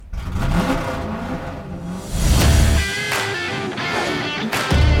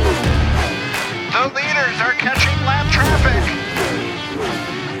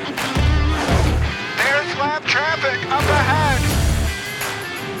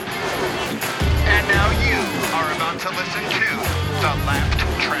to listen to the Lap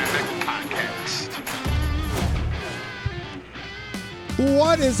Traffic Podcast.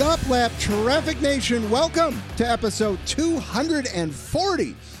 What is up, Lap Traffic Nation? Welcome to episode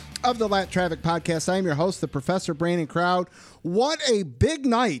 240 of the Lap Traffic Podcast. I am your host, the Professor Brandon Crowd. What a big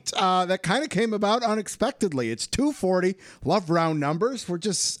night that kind of came about unexpectedly. It's 240. Love round numbers. We're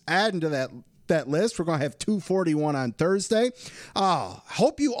just adding to that list. We're going to have 241 on Thursday.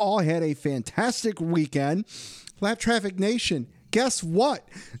 Hope you all had a fantastic weekend. Lap Traffic Nation, guess what?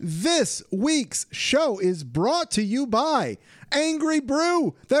 This week's show is brought to you by Angry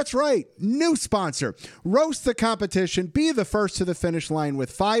Brew. That's right. New sponsor. Roast the competition. Be the first to the finish line with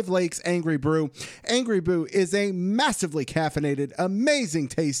 5 Lakes Angry Brew. Angry Brew is a massively caffeinated, amazing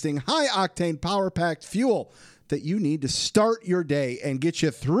tasting, high octane, power packed fuel that you need to start your day and get you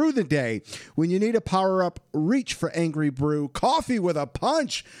through the day. When you need a power up, reach for Angry Brew. Coffee with a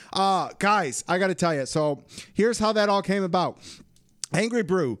punch. Guys, I got to tell you. So here's how that all came about. Angry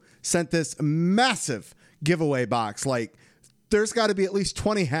Brew sent this massive giveaway box. Like, there's got to be at least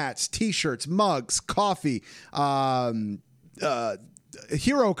 20 hats, t-shirts, mugs, coffee, hero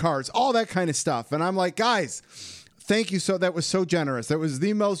cards, all that kind of stuff. And I'm like, guys, thank you. So that was so generous. That was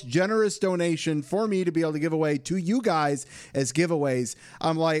the most generous donation for me to be able to give away to you guys as giveaways.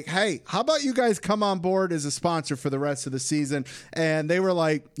 I'm like, hey, how about you guys come on board as a sponsor for the rest of the season? And they were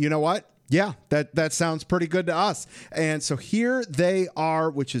like, you know what? Yeah, that sounds pretty good to us. And so here they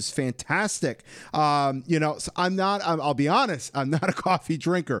are, which is fantastic. So I'll be honest, I'm not a coffee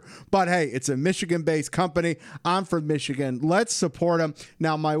drinker, but hey, it's a Michigan-based company. I'm from Michigan. Let's support them.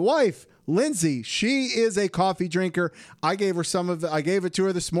 Now, my wife, Lindsay, she is a coffee drinker. I gave it to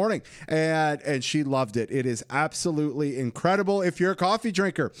her this morning, and she loved it. It is absolutely incredible if you're a coffee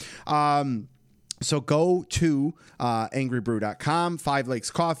drinker. So go to angrybrew.com, 5 Lakes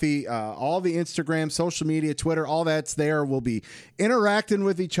Coffee, all the Instagram, social media, Twitter, all that's there. We'll be interacting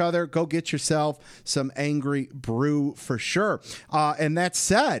with each other. Go get yourself some Angry Brew for sure. And that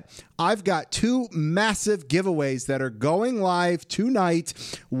said, I've got 2 massive giveaways that are going live tonight.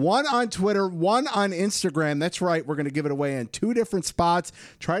 One on Twitter, one on Instagram. That's right. We're going to give it away in 2 different spots.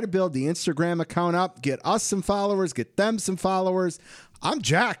 Try to build the Instagram account up, get us some followers, get them some followers. I'm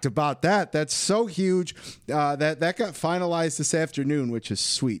jacked about that. That's so huge. That got finalized this afternoon, which is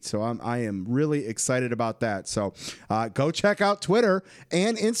sweet. So I am really excited about that. So go check out Twitter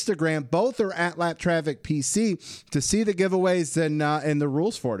and Instagram. Both are at Lap Traffic PC to see the giveaways and the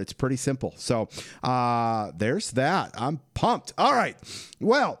rules for it. It's pretty simple. So there's that. I'm pumped. All right.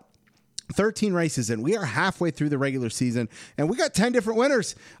 Well, 13 races in. We are halfway through the regular season, and we got 10 different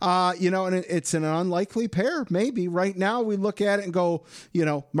winners. And it's an unlikely pair, maybe. Right now, we look at it and go,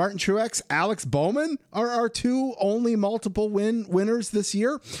 Martin Truex, Alex Bowman are our 2 only multiple winners this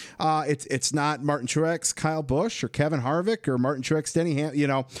year. It's not Martin Truex, Kyle Busch, or Kevin Harvick, or Martin Truex, Denny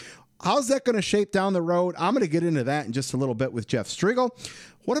Hamlin. How's that going to shape down the road? I'm going to get into that in just a little bit with Jeff Striegle.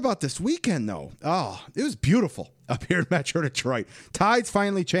 What about this weekend, though? Oh, it was beautiful up here in Metro Detroit. Tides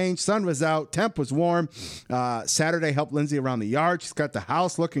finally changed. Sun was out. Temp was warm. Saturday helped Lindsay around the yard. She's got the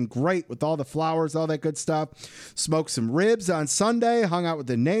house looking great with all the flowers, all that good stuff. Smoked some ribs on Sunday. Hung out with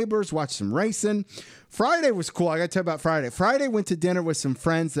the neighbors. Watched some racing. Friday was cool. I got to tell you about Friday. Friday went to dinner with some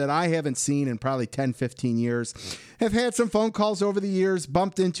friends that I haven't seen in probably 10, 15 years. Have had some phone calls over the years,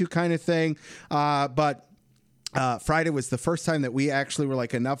 bumped into kind of thing. But Friday was the first time that we actually were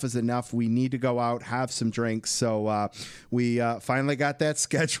like, enough is enough. We need to go out, have some drinks. So we finally got that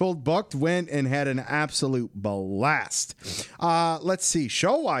scheduled, booked, went, and had an absolute blast. Let's see,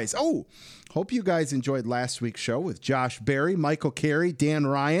 show-wise. Hope you guys enjoyed last week's show with Josh Berry, Michael Carey, Dan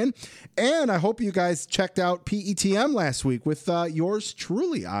Ryan, and I hope you guys checked out PETM last week with yours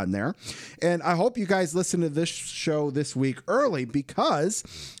truly on there. And I hope you guys listened to this show this week early because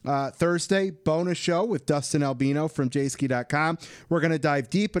Thursday, bonus show with Dustin Albino from jski.com. We're going to dive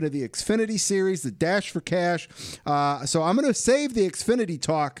deep into the Xfinity series, the Dash for Cash. So I'm going to save the Xfinity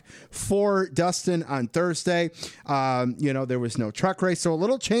talk for Dustin on Thursday. There was no truck race, so a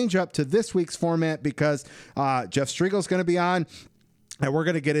little change up to this week's format because Jeff Striegle is going to be on. And we're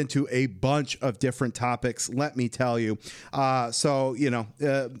going to get into a bunch of different topics, let me tell you. Not going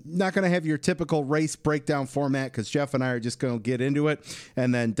to have your typical race breakdown format because Jeff and I are just going to get into it.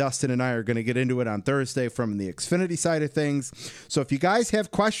 And then Dustin and I are going to get into it on Thursday from the Xfinity side of things. So if you guys have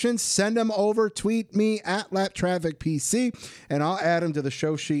questions, send them over. Tweet me at LapTrafficPC, and I'll add them to the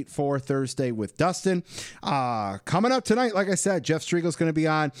show sheet for Thursday with Dustin. Coming up tonight, like I said, Jeff Striegle is going to be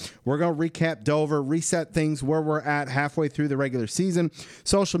on. We're going to recap Dover, reset things where we're at halfway through the regular season.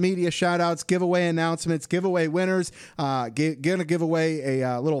 social media shout outs, giveaway announcements, giveaway winners. Gonna give away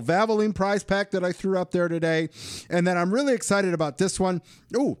a little Valvoline prize pack that I threw up there today. And then I'm really excited about this one.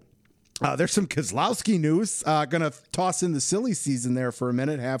 Ooh. There's some Kozlowski news. Going to toss in the silly season there for a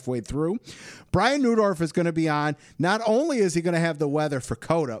minute, halfway through. Brian Newdorf is going to be on. Not only is he going to have the weather for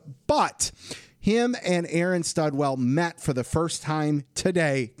COTA, but him and Aaron Studwell met for the first time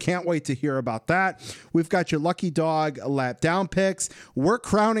today. Can't wait to hear about that. We've got your Lucky Dog lap down picks. We're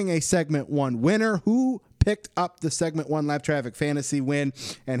crowning a segment 1 winner. Who picked up the segment 1 lap traffic fantasy win,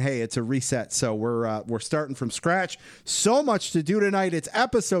 and hey, it's a reset, so we're starting from scratch. So much to do tonight. It's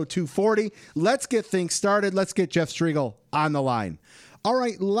episode 240. Let's get things started. Let's get Jeff Striegle on the line. All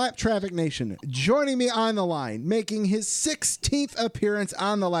right, Lap Traffic Nation, joining me on the line, making his 16th appearance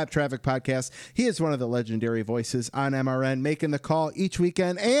on the Lap Traffic Podcast. He is one of the legendary voices on MRN, making the call each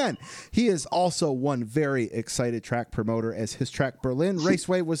weekend, and he is also one very excited track promoter, as his track Berlin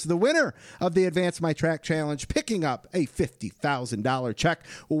Raceway was the winner of the Advance My Track Challenge, picking up a $50,000 check.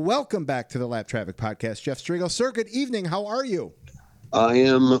 Welcome back to the Lap Traffic Podcast, Jeff Striegle. Sir, good evening. How are you? I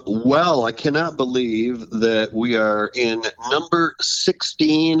am well. I cannot believe that we are in number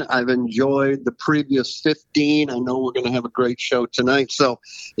 16. I've enjoyed the previous 15. I know we're going to have a great show tonight. So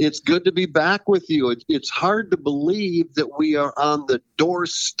it's good to be back with you. It's hard to believe that we are on the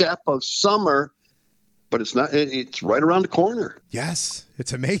doorstep of summer, but it's not. It's right around the corner. Yes,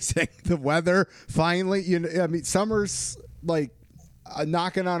 it's amazing. The weather finally, summer's like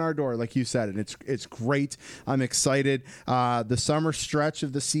knocking on our door, like you said, and it's great. I'm excited. The summer stretch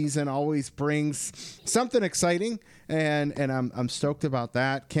of the season always brings something exciting, and I'm stoked about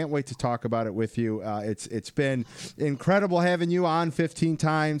that. Can't wait to talk about it with you. It's been incredible having you on 15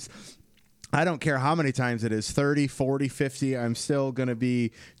 times. I don't care how many times it is, 30, 40, 50. I'm still going to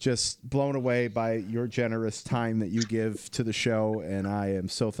be just blown away by your generous time that you give to the show, and I am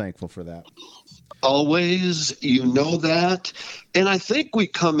so thankful for that. Always, you know that. And I think we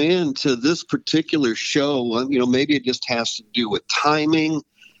come into this particular show, maybe it just has to do with timing.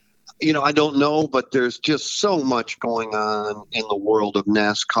 I don't know, but there's just so much going on in the world of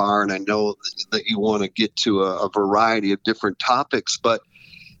NASCAR. And I know that you want to get to a variety of different topics. But,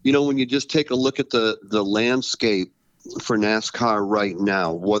 when you just take a look at the landscape for NASCAR right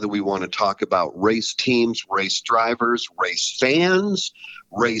now, whether we want to talk about race teams, race drivers, race fans,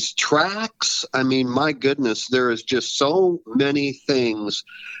 race tracks. I mean, my goodness, there is just so many things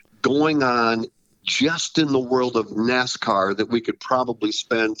going on just in the world of NASCAR that we could probably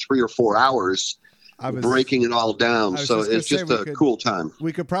spend 3 or 4 hours breaking it all down. So it's just a cool time.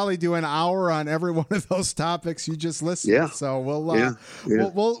 We could probably do an hour on every one of those topics you just listed. Yeah. So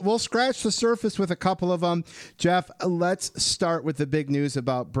we'll scratch the surface with a couple of them. Jeff, let's start with the big news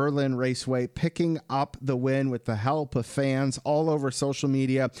about Berlin Raceway picking up the win with the help of fans all over social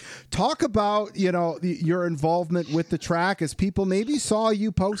media. Talk about, your involvement with the track, as people maybe saw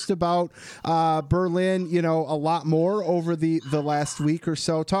you post about Berlin, a lot more over the last week or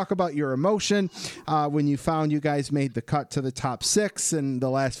so. Talk about your emotion when you found you guys made the cut to the top 6 in the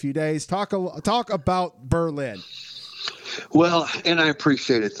last few days. Talk about Berlin. Well, and I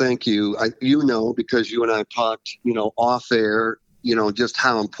appreciate it. Thank you. Because you and I talked, off air, just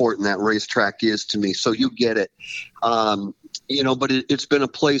how important that racetrack is to me. So you get it. But it's been a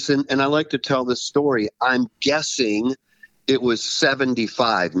place, and I like to tell this story. I'm guessing it was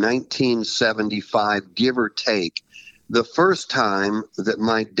 1975, give or take, the first time that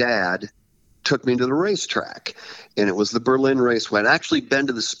my dad took me to the racetrack, and it was the Berlin Raceway. I'd actually been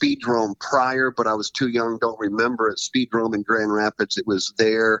to the Speedrome prior, but I was too young, don't remember it. Speedrome in Grand Rapids, it was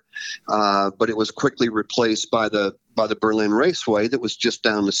there, but it was quickly replaced by the Berlin Raceway that was just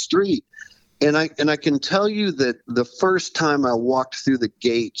down the street. And I can tell you that the first time I walked through the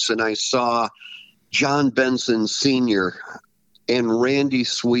gates and I saw John Benson Sr. and Randy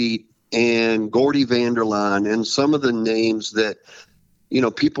Sweet and Gordy Vanderlaan and some of the names that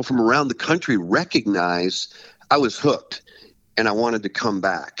people from around the country recognize, I was hooked, and I wanted to come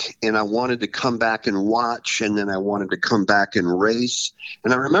back, and I wanted to come back and watch, and then I wanted to come back and race.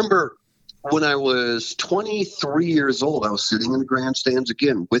 And I remember when I was 23 years old, I was sitting in the grandstands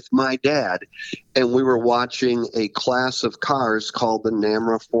again with my dad, and we were watching a class of cars called the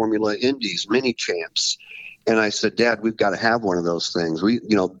NAMRA Formula Indies Mini Champs. And I said, Dad, we've got to have one of those things.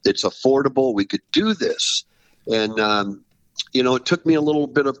 It's affordable. We could do this. And, it took me a little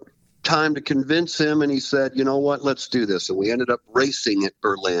bit of time to convince him, and he said, you know what, let's do this. And we ended up racing at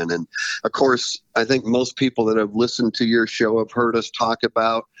Berlin. And of course, I think most people that have listened to your show have heard us talk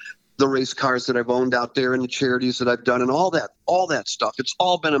about the race cars that I've owned out there and the charities that I've done and all that stuff. It's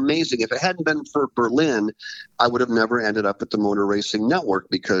all been amazing. If it hadn't been for Berlin, I would have never ended up at the Motor Racing Network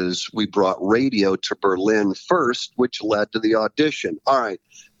because we brought radio to Berlin first, which led to the audition. All right,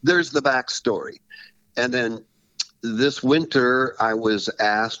 there's the backstory. And then this winter, I was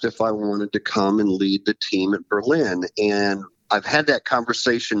asked if I wanted to come and lead the team at Berlin. And I've had that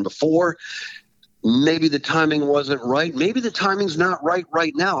conversation before. Maybe the timing wasn't right. Maybe the timing's not right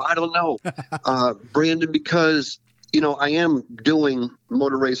now. I don't know, Brandon, because, I am doing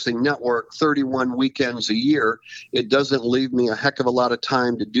Motor Racing Network 31 weekends a year. It doesn't leave me a heck of a lot of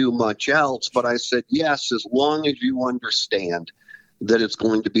time to do much else. But I said, yes, as long as you understand that it's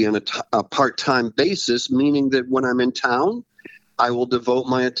going to be on a part-time basis, meaning that when I'm in town, I will devote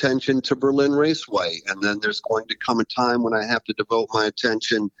my attention to Berlin Raceway. And then there's going to come a time when I have to devote my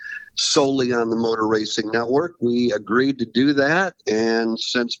attention solely on the Motor Racing Network. We agreed to do that. And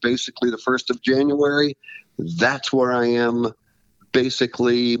since basically the 1st of January, that's where I am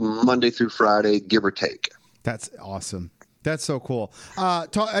basically Monday through Friday, give or take. That's awesome. That's so cool. For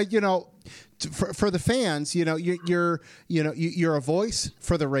the fans, you're a voice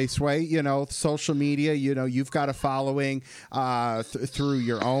for the raceway. Social media. You've got a following through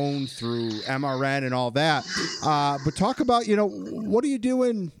your own, through MRN and all that. But talk about what are you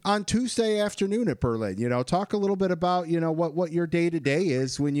doing on Tuesday afternoon at Berlin? Talk a little bit about what your day to day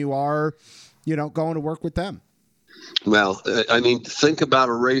is when you are going to work with them. Well, think about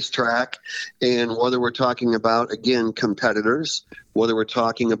a racetrack, and whether we're talking about, again, competitors, whether we're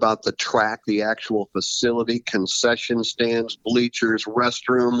talking about the track, the actual facility, concession stands, bleachers,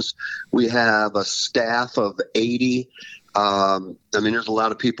 restrooms, we have a staff of 80. There's a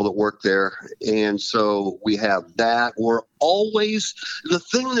lot of people that work there. And so we have that. We're always, the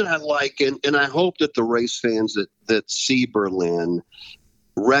thing that I like, and I hope that the race fans that see Berlin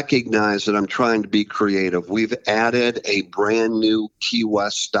recognize that I'm trying to be creative. We've added a brand new Key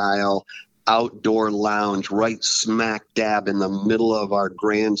West style outdoor lounge right smack dab in the middle of our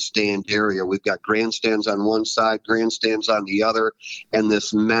grandstand area. We've got grandstands on one side, grandstands on the other, and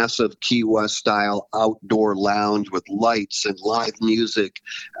this massive Key West style outdoor lounge with lights and live music,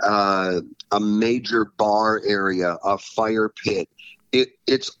 a major bar area, a fire pit.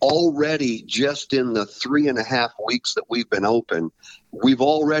 It's already, just in the 3.5 weeks that we've been open, we've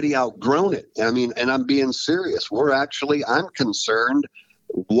already outgrown it. And I'm being serious. I'm concerned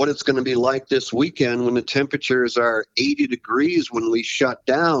what it's going to be like this weekend when the temperatures are 80 degrees when we shut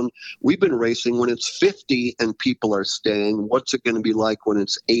down. We've been racing when it's 50 and people are staying. What's it going to be like when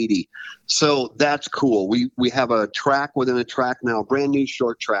it's 80? So that's cool. We have a track within a track now, brand new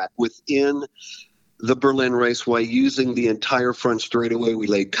short track within the Berlin Raceway, using the entire front straightaway. We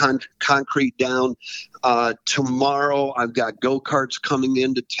laid concrete down. Tomorrow, I've got go-karts coming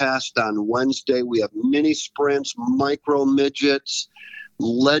in to test. On Wednesday, we have mini sprints, micro midgets,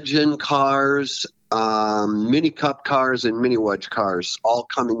 legend cars, mini cup cars, and mini wedge cars, all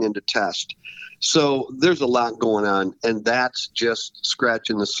coming in to test. So there's a lot going on, and that's just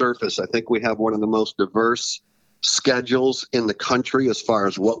scratching the surface. I think we have one of the most diverse schedules in the country as far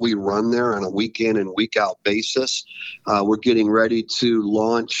as what we run there on a week in and week out basis. We're getting ready to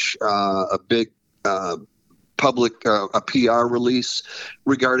launch a big public a PR release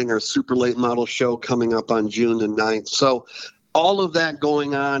regarding our super late model show coming up on June the 9th. So all of that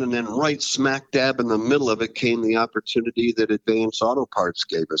going on, and then right smack dab in the middle of it came the opportunity that Advance Auto Parts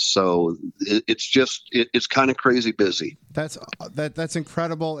gave us. So it's kind of crazy busy. That's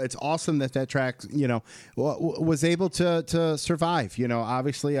incredible. It's awesome that track, was able to survive.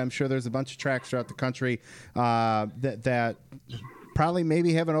 Obviously, I'm sure there's a bunch of tracks throughout the country that probably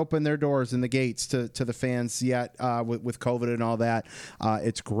maybe haven't opened their doors and the gates to the fans yet with COVID and all that.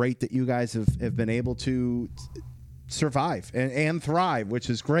 It's great that you guys have been able to survive and thrive, which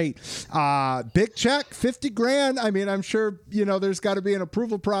is great. Big check, $50,000. I'm sure there's got to be an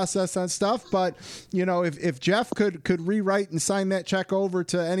approval process on stuff, but if Jeff could rewrite and sign that check over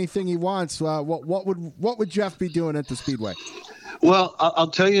to anything he wants, what would Jeff be doing at the Speedway? Well,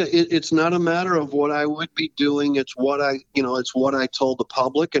 I'll tell you, it's not a matter of what I would be doing. It's what it's what I told the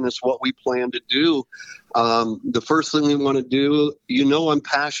public, and it's what we plan to do. The first thing we want to do, I'm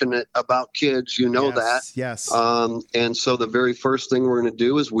passionate about kids, that. Yes. And so the very first thing we're going to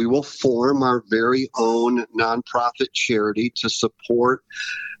do is we will form our very own nonprofit charity to support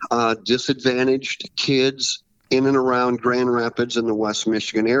disadvantaged kids in and around Grand Rapids and the West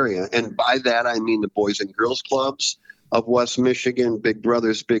Michigan area. And by that, I mean the Boys and Girls Clubs of West Michigan, Big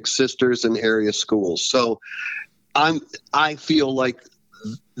Brothers, Big Sisters, and area schools. So I feel like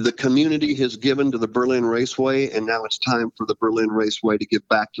the community has given to the Berlin Raceway, and now it's time for the Berlin Raceway to give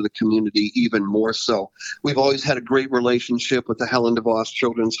back to the community even more so. We've always had a great relationship with the Helen DeVos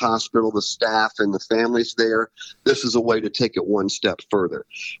Children's Hospital, the staff and the families there. This is a way to take it one step further.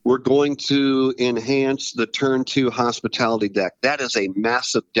 We're going to enhance the Turn 2 hospitality deck. That is a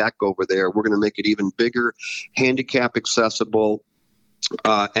massive deck over there. We're going to make it even bigger, handicap accessible,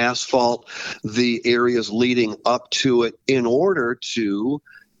 asphalt the areas leading up to it in order to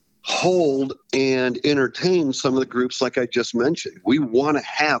hold and entertain some of the groups like I just mentioned. We want to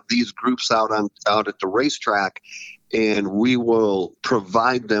have these groups out at the racetrack, and we will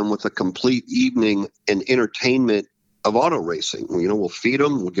provide them with a complete evening and entertainment of auto racing. We'll feed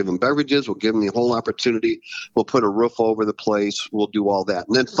them, we'll give them beverages, we'll give them the whole opportunity, we'll put a roof over the place, we'll do all that.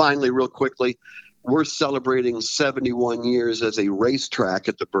 And then finally, real quickly, we're celebrating 71 years as a racetrack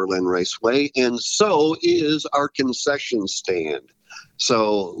at the Berlin Raceway, and so is our concession stand.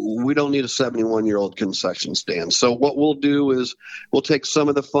 So we don't need a 71-year-old concession stand. So what we'll do is we'll take some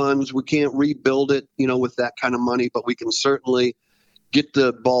of the funds. We can't rebuild it, with that kind of money, but we can certainly get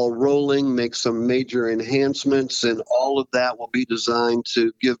the ball rolling, make some major enhancements, and all of that will be designed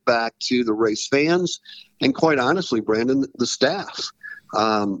to give back to the race fans and, quite honestly, Brandon, the staff.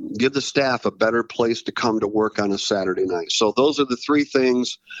 Give the staff a better place to come to work on a Saturday night. So those are the three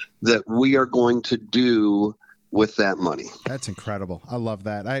things that we are going to do with that money. That's incredible. I love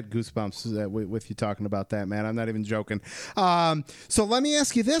that. I had goosebumps with you talking about that, man. I'm not even joking. So let me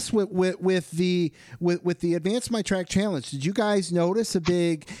ask you this: with the Advance My Track Challenge, did you guys notice a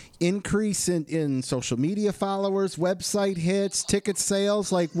big increase in social media followers, website hits, ticket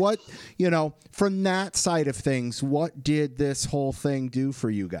sales? Like what, from that side of things, what did this whole thing do for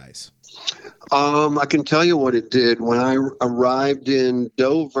you guys? I can tell you what it did. When I arrived in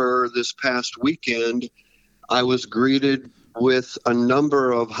Dover this past weekend, I was greeted with a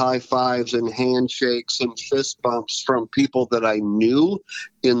number of high fives and handshakes and fist bumps from people that I knew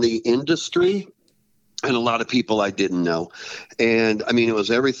in the industry and a lot of people I didn't know. And I mean, it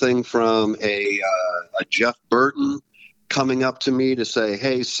was everything from a Jeff Burton coming up to me to say,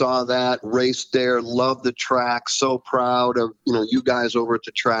 hey, saw that, raced there, loved the track, so proud of, you guys over at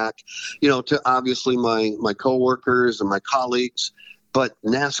the track, to obviously my coworkers and my colleagues. But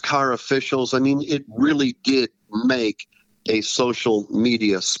NASCAR officials, I mean, it really did make a social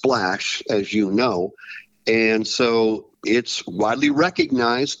media splash, as you know. And so it's widely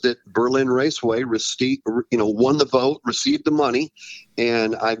recognized that Berlin Raceway won the vote, received the money.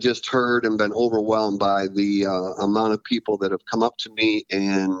 And I've just heard and been overwhelmed by the amount of people that have come up to me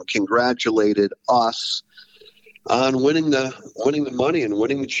and congratulated us on winning the money and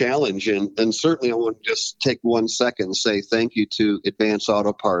winning the challenge. And certainly I want to just take 1 second and say thank you to Advance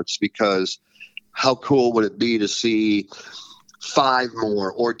Auto Parts, because how cool would it be to see 5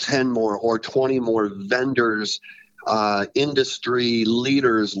 more or 10 more or 20 more vendors, industry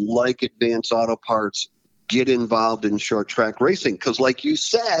leaders like Advance Auto Parts get involved in short track racing? Because like you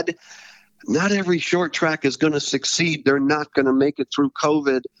said, not every short track is going to succeed. They're not going to make it through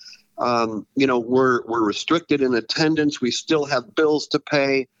COVID. We're restricted in attendance. We still have bills to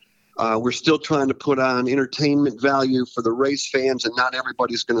pay. We're still trying to put on entertainment value for the race fans, and not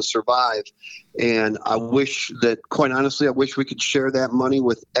everybody's going to survive. And I wish that, quite honestly, I wish we could share that money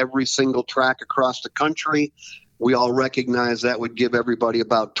with every single track across the country. We all recognize that would give everybody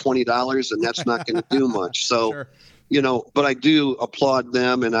about $20, and that's not going to do much. So, sure. But I do applaud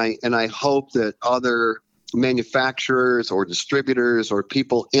them, and I hope that other manufacturers or distributors or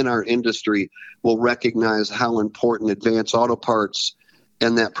people in our industry will recognize how important Advance Auto Parts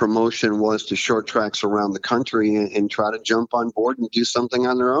and that promotion was to short tracks around the country and try to jump on board and do something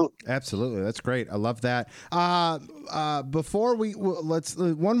on their own. Absolutely. That's great. I love that. Before let's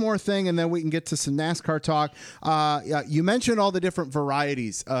one more thing, and then we can get to some NASCAR talk. You mentioned all the different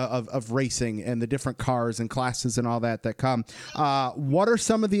varieties of racing and the different cars and classes and all that come. What are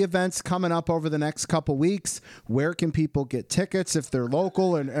some of the events coming up over the next couple weeks? Where can people get tickets if they're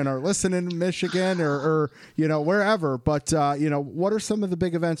local and are listening in Michigan or wherever? But what are some of the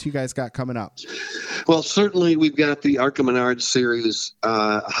big events you guys got coming up? Well, certainly we've got the ARCA Menard Series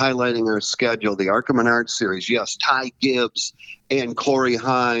highlighting our schedule. The ARCA Menard Series, yes, Ty Gibbs and Corey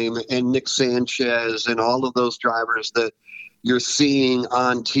Heim and Nick Sanchez and all of those drivers that you're seeing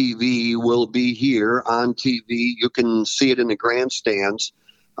on TV will be here on TV. You can see it in the grandstands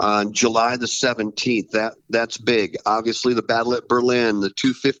on July the 17th. That's big. Obviously, the Battle at Berlin, the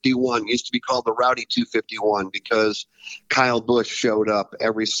 251, used to be called the Rowdy 251 because Kyle Busch showed up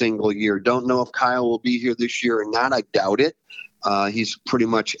every single year. Don't know if Kyle will be here this year or not. I doubt it. He's pretty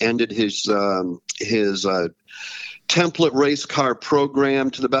much ended his template race car program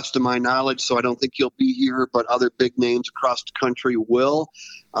to the best of my knowledge, so I don't think he'll be here, but other big names across the country will.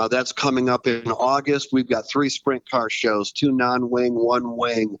 That's coming up in August. We've got 3 sprint car shows, 2 non-wing, 1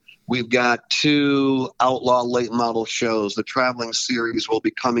 wing. We've got 2 outlaw late model shows. The traveling series will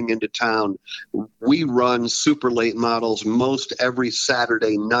be coming into town. We run super late models most every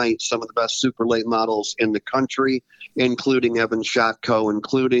Saturday night, some of the best super late models in the country, including Evan Shotko,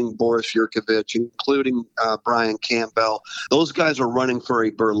 including Boris Yurkovich, including Brian Campbell. Those guys are running for a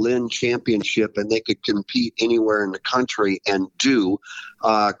Berlin championship, and they could compete anywhere in the country and do.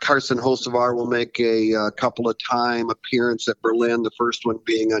 Carson Hocevar will make a couple of time appearance at Berlin, the first one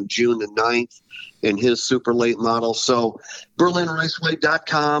being on June the 9th in his super late model. So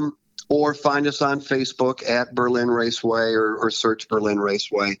BerlinRaceway.com, or find us on Facebook at Berlin Raceway, or search Berlin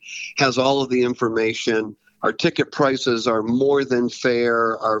Raceway. Has all of the information. Our ticket prices are more than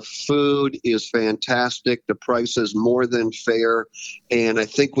fair. Our food is fantastic. The price is more than fair. And I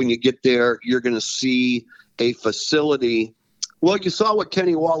think when you get there, you're going to see a facility. Well, you saw what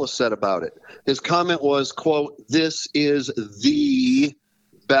Kenny Wallace said about it. His comment was, quote, "This is the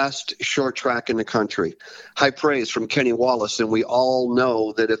best short track in the country." High praise from Kenny Wallace. And we all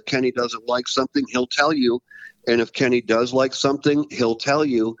know that if Kenny doesn't like something, he'll tell you. And if Kenny does like something, he'll tell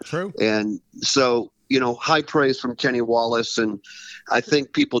you. True. And so, high praise from Kenny Wallace. And I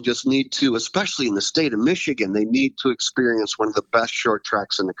think people just need to, especially in the state of Michigan, they need to experience one of the best short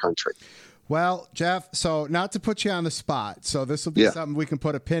tracks in the country. Well, Jeff, so not to put you on the spot, so this will be something we can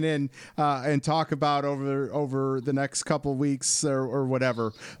put a pin in and talk about over the next couple of weeks or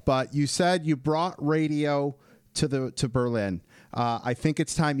whatever. But you said you brought radio to Berlin. I think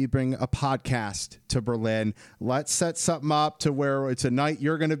it's time you bring a podcast to Berlin. Let's set something up to where it's a night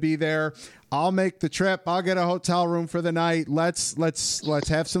you're going to be there. I'll make the trip. I'll get a hotel room for the night. Let's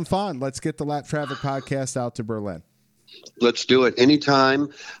have some fun. Let's get the Lap Traffic podcast out to Berlin. Let's do it anytime.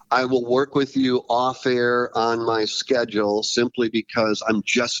 I will work with you off air on my schedule, simply because I'm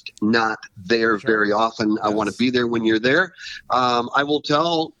just not there very often. Yes. I want to be there when you're there. I will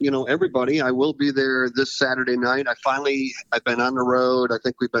tell, everybody, I will be there this Saturday night. I've been on the road. I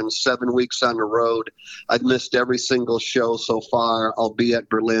think we've been 7 weeks on the road. I've missed every single show so far. I'll be at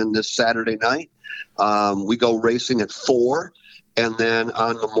Berlin this Saturday night. We go racing at 4. And then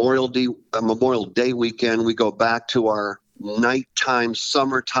on Memorial Day weekend, we go back to our nighttime,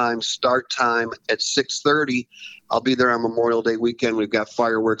 summertime start time at 6:30. I'll be there on Memorial Day weekend. We've got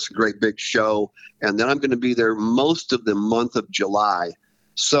fireworks, a great big show. And then I'm going to be there most of the month of July.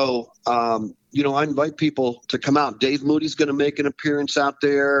 So, I invite people to come out. Dave Moody's going to make an appearance out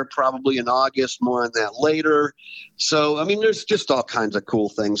there, probably in August, more on that later. So, there's just all kinds of cool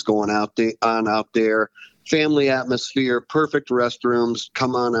things going out there. Family atmosphere, perfect restrooms.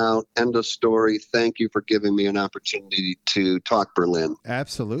 Come on out. End of story. Thank you for giving me an opportunity to talk Berlin.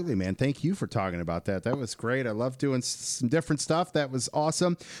 Absolutely, man. Thank you for talking about that. That was great. I love doing some different stuff. That was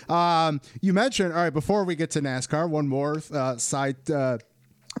awesome. You mentioned, all right, before we get to NASCAR, one more side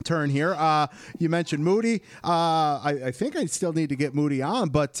turn here. You mentioned Moody. I think I still need to get Moody on,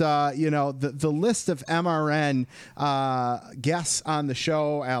 but the list of MRN guests on the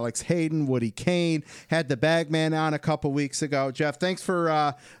show: Alex Hayden, Woody Kane, had the Bagman on a couple weeks ago. Jeff, thanks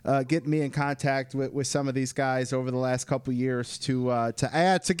for getting me in contact with some of these guys over the last couple years to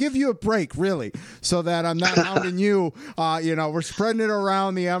give you a break, really, so that I'm not hounding you. We're spreading it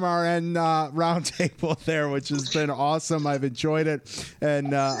around the MRN roundtable there, which has been awesome. I've enjoyed it,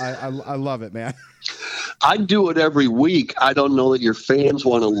 and I love it, man. I do it every week. I don't know that your fans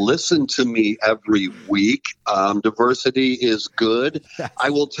want to listen to me every week. Diversity is good.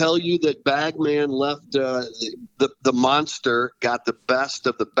 I will tell you that Bagman left, the monster got the best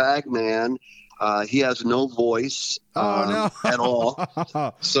of the Bagman. He has no voice at all.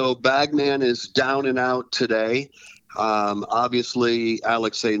 So Bagman is down and out today. Obviously,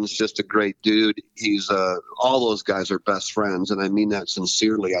 Alex Hayden's just a great dude. He's all those guys are best friends, and I mean that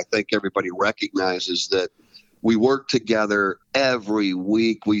sincerely. I think everybody recognizes that we work together every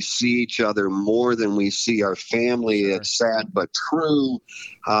week. We see each other more than we see our family. Sure. It's sad but true.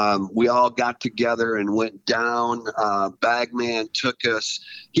 We all got together and went down. Bagman took us.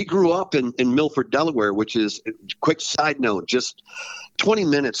 He grew up in Milford, Delaware, which is, quick side note, just 20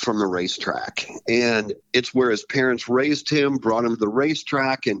 minutes from the racetrack. And it's where his parents raised him, brought him to the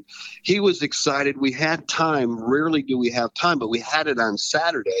racetrack, and he was excited. We had time. Rarely do we have time, but we had it on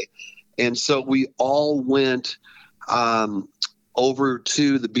Saturday. And so we all went over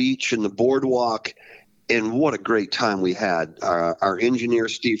to the beach and the boardwalk, and what a great time we had. Our engineer,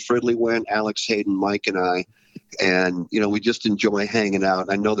 Steve Fridley, went, Alex Hayden, Mike, and I. And, we just enjoy hanging out.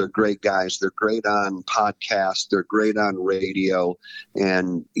 I know they're great guys. They're great on podcasts. They're great on radio.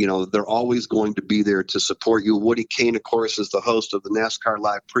 And, they're always going to be there to support you. Woody Kane, of course, is the host of the NASCAR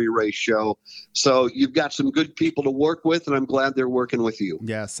Live pre-race show. So you've got some good people to work with, and I'm glad they're working with you.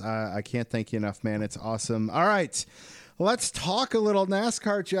 Yes, I can't thank you enough, man. It's awesome. All right. Let's talk a little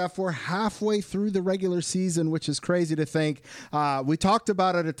NASCAR, Jeff. We're halfway through the regular season, which is crazy to think. We talked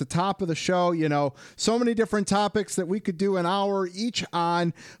about it at the top of the show, so many different topics that we could do an hour each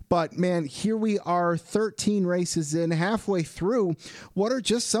on. But, man, here we are 13 races in, halfway through. What are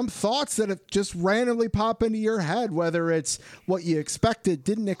just some thoughts that have just randomly pop into your head, whether it's what you expected,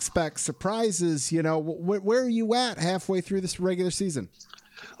 didn't expect, surprises, where are you at halfway through this regular season?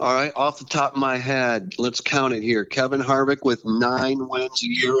 All right, off the top of my head, let's count it here. Kevin Harvick with 9 wins a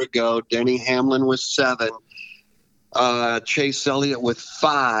year ago. Denny Hamlin with 7. Chase Elliott with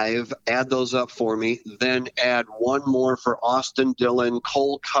 5. Add those up for me. Then add one more for Austin Dillon,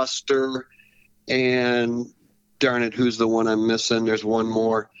 Cole Custer, and darn it, who's the one I'm missing? There's one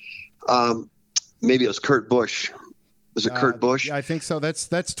more. Maybe it was Kurt Busch. Was it Kurt Busch? Yeah, I think so.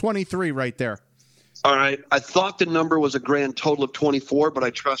 That's 23 right there. All right. I thought the number was a grand total of 24, but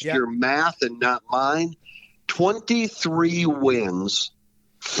I trust your math and not mine. 23 wins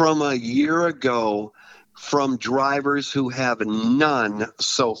from a year ago from drivers who have none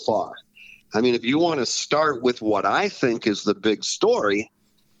so far. I mean, if you want to start with what I think is the big story,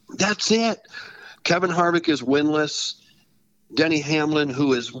 that's it. Kevin Harvick is winless. Denny Hamlin,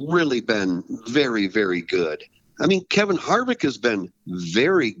 who has really been very, very good. I mean, Kevin Harvick has been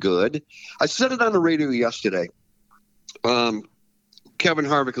very good. I said it on the radio yesterday. Kevin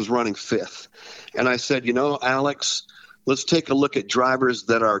Harvick is running 5th. And I said, Alex, let's take a look at drivers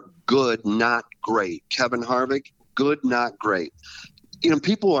that are good, not great. Kevin Harvick, good, not great.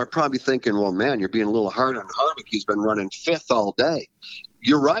 People are probably thinking, well, man, you're being a little hard on Harvick. He's been running 5th all day.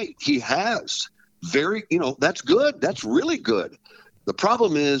 You're right. He has. That's good. That's really good. The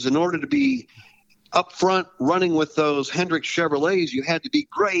problem is, in order to be up front running with those Hendrick Chevrolets, you had to be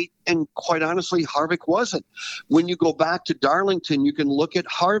great, and quite honestly, Harvick wasn't. When you go back to Darlington, you can look at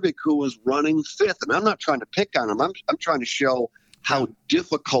Harvick, who was running 5th, and I'm not trying to pick on him. I'm trying to show how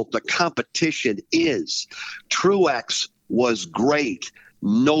difficult the competition is. Truex was great.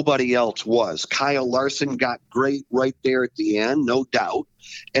 Nobody else was. Kyle Larson got great right there at the end, no doubt,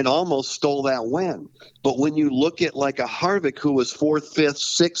 and almost stole that win. But when you look at like a Harvick, who was 4th,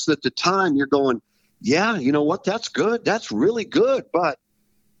 5th, 6th at the time, you're going, yeah, you know what? That's good. That's really good. But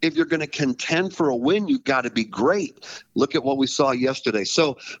if you're going to contend for a win, you've got to be great. Look at what we saw yesterday.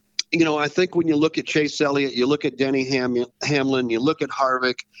 So, I think when you look at Chase Elliott, you look at Denny Hamlin, you look at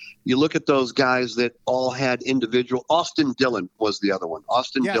Harvick, you look at those guys that all had individual. Austin Dillon was the other one.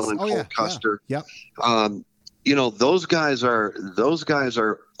 Austin Dillon, Cole Custer. Yeah. Those guys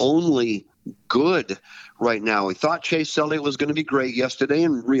are only good right now. We thought Chase Elliott was going to be great yesterday,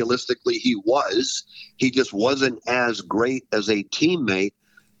 and realistically he was. He just wasn't as great as a teammate,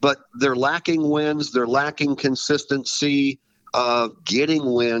 but they're lacking wins. They're lacking consistency of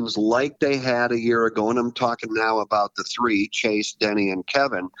getting wins like they had a year ago. And I'm talking now about the 3, Chase, Denny, and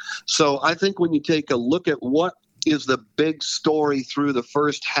Kevin. So I think when you take a look at what is the big story through the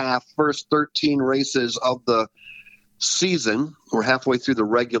first 13 races of the season, we're halfway through the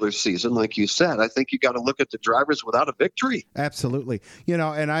regular season, like you said, I think you got to look at the drivers without a victory. Absolutely.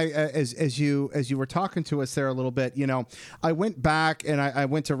 And I, as you were talking to us there a little bit, I went back and I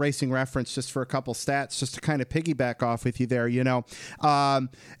went to Racing Reference just for a couple stats, just to kind of piggyback off with you there,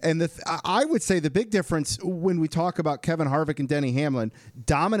 and I would say the big difference when we talk about Kevin Harvick and Denny Hamlin,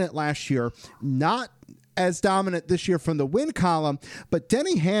 dominant last year, not as dominant this year from the win column, but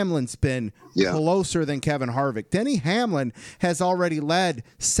Denny Hamlin's been closer than Kevin Harvick. Denny Hamlin has already led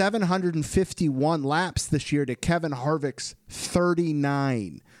 751 laps this year to Kevin Harvick's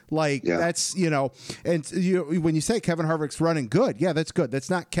 39. That's, and when you say Kevin Harvick's running good, that's good. That's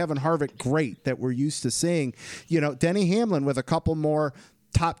not Kevin Harvick great that we're used to seeing. Denny Hamlin with a couple more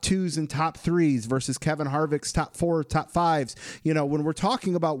top 2s and top 3s versus Kevin Harvick's top 4, top 5s. When we're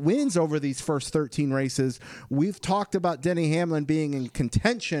talking about wins over these first 13 races, we've talked about Denny Hamlin being in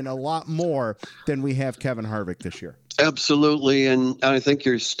contention a lot more than we have Kevin Harvick this year. Absolutely. And I think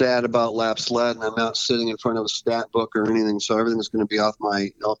your stat about laps led, and I'm not sitting in front of a stat book or anything, so everything's going to be off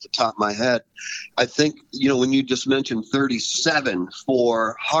the top of my head. I think, when you just mentioned 37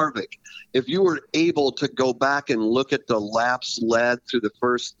 for Harvick, if you were able to go back and look at the laps led through the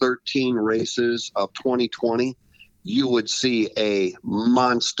first 13 races of 2020, you would see a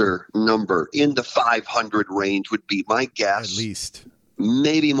monster number in the 500 range would be my guess. At least.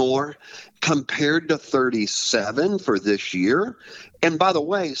 maybe more, compared to 37 for this year. And by the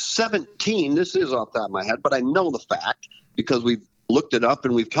way, 17, this is off the top of my head, but I know the fact because we've looked it up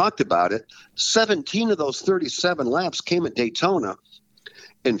and we've talked about it. 17 of those 37 laps came at Daytona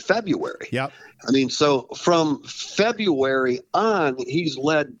in February. Yep. I mean, so from February on, he's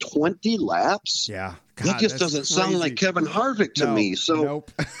led 20 laps. Yeah. God, that just doesn't sound like Kevin Harvick to me. So,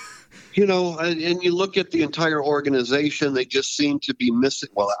 nope. you know, and you look at the entire organization, they just seem to be missing.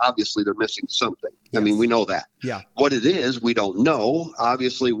 Well, obviously they're missing something. Yes. I mean, we know that. Yeah. What it is, we don't know.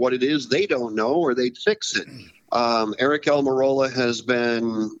 Obviously, what it is, they don't know, or they'd fix it. Eric Almirola has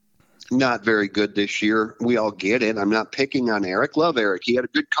been not very good this year. We all get it. I'm not picking on Eric. Love Eric. He had a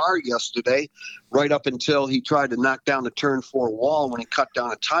good car yesterday, right up until he tried to knock down the turn 4 wall when he cut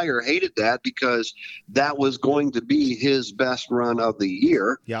down a tire. Hated that because that was going to be his best run of the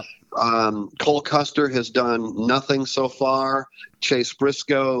year. Yep. Cole Custer has done nothing so far. Chase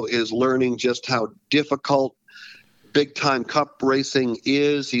Briscoe is learning just how difficult big-time cup racing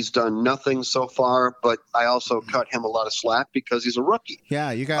is. He's done nothing so far, but I also cut him a lot of slack because he's a rookie.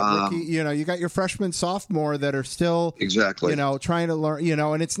 Yeah, you got rookie, you got your freshman, sophomore that are still exactly, trying to learn,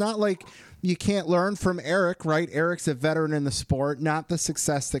 and it's not like you can't learn from Eric, right? Eric's a veteran in the sport, not the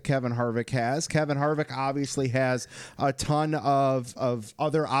success that Kevin Harvick has. Kevin Harvick obviously has a ton of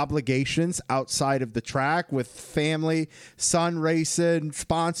other obligations outside of the track with family, son racing,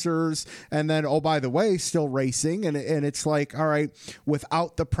 sponsors, and then, oh, by the way, still racing. And it's like, all right,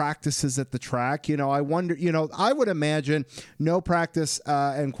 without the practices at the track, I wonder, I would imagine no practice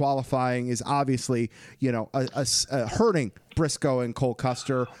and qualifying is obviously, hurting Briscoe and Cole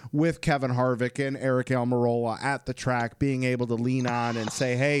Custer with Kevin Harvick and Eric Almirola at the track, being able to lean on and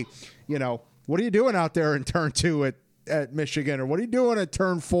say, hey, what are you doing out there in turn 2 at Michigan, or what are you doing at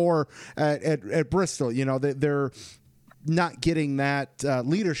turn 4 at Bristol? They're not getting that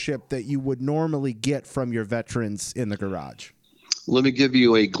leadership that you would normally get from your veterans in the garage. Let me give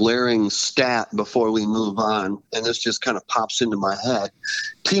you a glaring stat before we move on, and this just kind of pops into my head.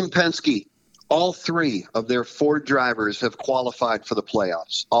 Team Penske, all 3 of their 4 drivers have qualified for the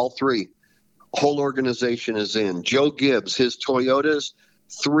playoffs. All 3. Whole organization is in. Joe Gibbs, his Toyotas,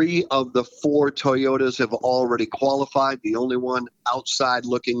 3 of the 4 Toyotas have already qualified. The only one outside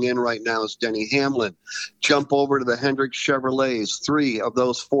looking in right now is Denny Hamlin. Jump over to the Hendrick Chevrolets. 3 of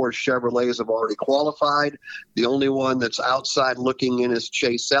those 4 Chevrolets have already qualified. The only one that's outside looking in is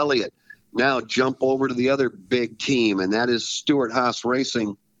Chase Elliott. Now jump over to the other big team, and that is Stewart-Haas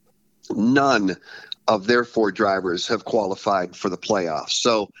Racing. None of their 4 drivers have qualified for the playoffs.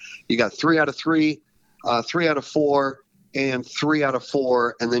 So you got 3 out of 3, 3 out of 4, and 3 out of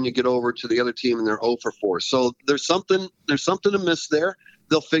 4, and then you get over to the other team and they're 0 for 4. So there's something to miss there.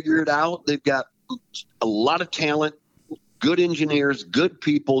 They'll figure it out. They've got a lot of talent, good engineers, good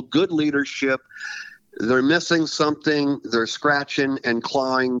people, good leadership. They're missing something. They're scratching and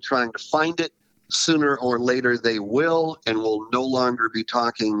clawing, trying to find it. Sooner or later they will, and we'll no longer be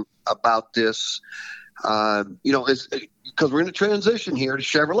talking about this, because we're going to transition here to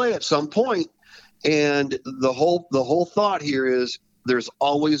Chevrolet at some point. And the whole thought here is there's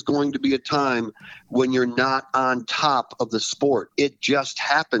always going to be a time when you're not on top of the sport. It just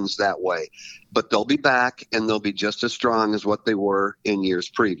happens that way. But they'll be back, and they'll be just as strong as what they were in years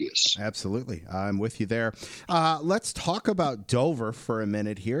previous. Absolutely. I'm with you there. Let's talk about Dover for a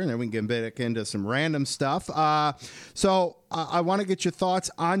minute here, and then we can get back into some random stuff. So I want to get your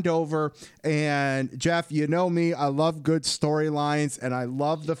thoughts on Dover. And, Jeff, you know me. I love good storylines, and I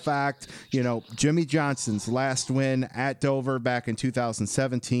love the fact, Jimmy Johnson's last win at Dover back in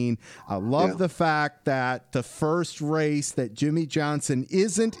 2017. I love the fact that the first race that Jimmy Johnson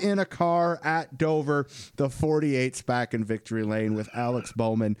isn't in a car at Dover, the 48's back in victory lane with Alex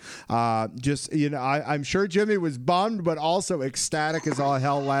Bowman. I'm sure Jimmy was bummed, but also ecstatic as all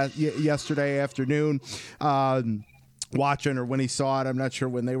hell yesterday afternoon. Watching, or when he saw it, I'm not sure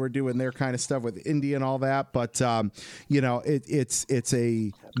when they were doing their kind of stuff with Indy and all that, but it's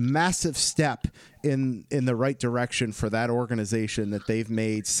a massive step in the right direction for that organization that they've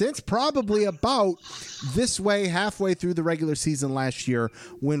made since probably about this way, halfway through the regular season last year,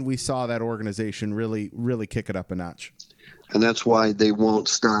 when we saw that organization really kick it up a notch. And that's why they won't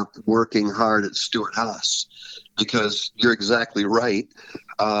stop working hard at Stewart-Haas, because you're exactly right.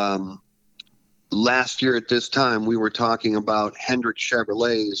 Last year at this time, we were talking about Hendrick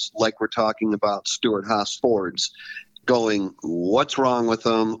Chevrolets like we're talking about Stewart-Haas Fords, going, what's wrong with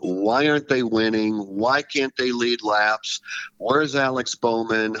them? Why aren't they winning? Why can't they lead laps? Where's Alex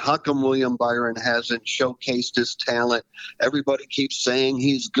Bowman? How come William Byron hasn't showcased his talent? Everybody keeps saying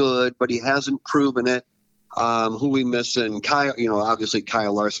he's good, but he hasn't proven it. Who we missing? Kyle, obviously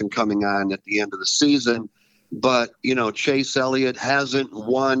Kyle Larson coming on at the end of the season. But, Chase Elliott hasn't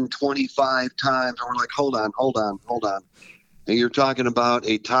won 25 times. And we're like, hold on. And you're talking about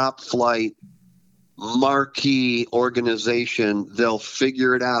a top flight marquee organization. They'll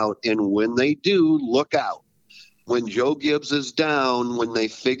figure it out. And when they do, look out. When Joe Gibbs is down, when they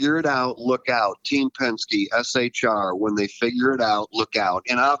figure it out, look out. Team Penske, SHR, when they figure it out, look out.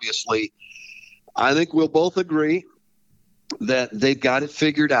 And obviously, I think we'll both agree that they've got it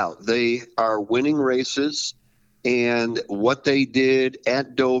figured out. They are winning races, and what they did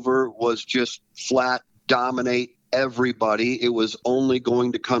at Dover was just flat dominate everybody. It was only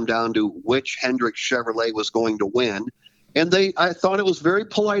going to come down to which Hendrick Chevrolet was going to win. And I thought it was very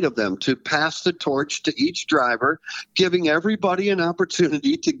polite of them to pass the torch to each driver, giving everybody an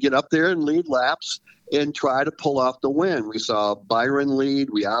opportunity to get up there and lead laps and try to pull off the win. We saw Byron lead.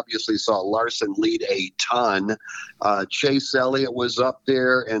 We obviously saw Larson lead a ton. Chase Elliott was up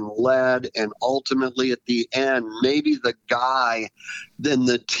there and led. And ultimately at the end, maybe the guy in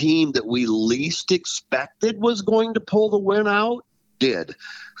the team that we least expected was going to pull the win out did.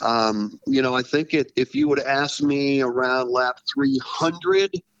 I think if you would have asked me around lap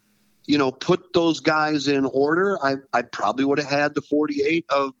 300, put those guys in order, I probably would have had the 48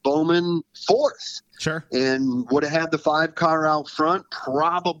 of Bowman fourth. Sure. And would have had the 5 car out front,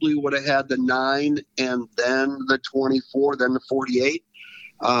 probably would have had the 9 and then the 24, then the 48.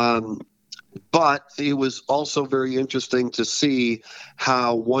 But it was also very interesting to see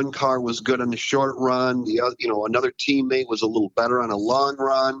how one car was good on the short run. The other, another teammate was a little better on a long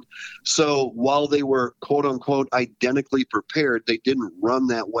run. So while they were quote unquote identically prepared, they didn't run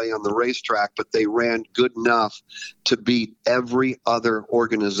that way on the racetrack, but they ran good enough to beat every other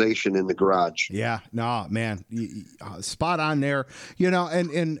organization in the garage. Yeah, no, man, spot on there.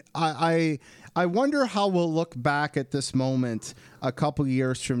 And I wonder how we'll look back at this moment a couple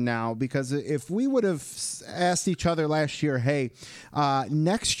years from now, because if we would have asked each other last year, hey,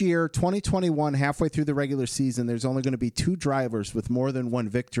 next year, 2021, halfway through the regular season, there's only going to be 2 drivers with more than 1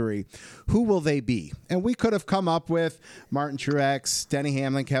 victory. Who will they be? And we could have come up with Martin Truex, Denny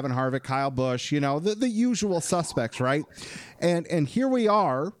Hamlin, Kevin Harvick, Kyle Busch, the usual suspects, right? And here we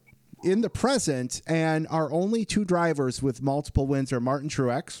are in the present, and our only 2 drivers with multiple wins are Martin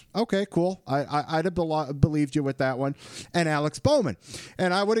Truex. Okay, cool. I'd have believed you with that one. And Alex Bowman.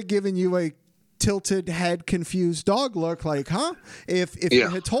 And I would have given you a tilted head, confused dog look like, huh? If you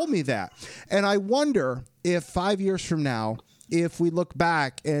had told me that. And I wonder if 5 years from now, if we look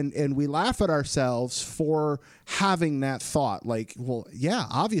back and we laugh at ourselves for having that thought, like, well, yeah,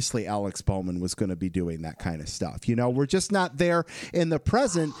 obviously Alex Bowman was going to be doing that kind of stuff. We're just not there in the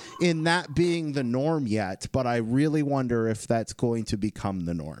present in that being the norm yet, but I really wonder if that's going to become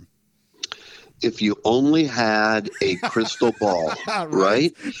the norm. If you only had a crystal ball,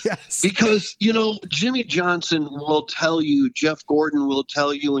 right? Yes. Because, Jimmy Johnson will tell you, Jeff Gordon will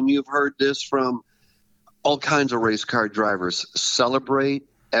tell you, and you've heard this from all kinds of race car drivers, celebrate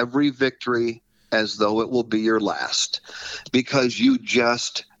every victory as though it will be your last, because you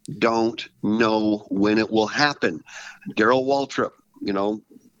just don't know when it will happen. Darrell Waltrip,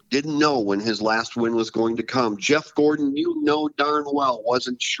 didn't know when his last win was going to come. Jeff Gordon, darn well,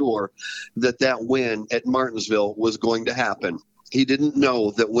 wasn't sure that win at Martinsville was going to happen. He didn't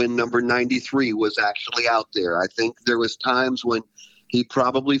know that win number 93 was actually out there. I think there was times when he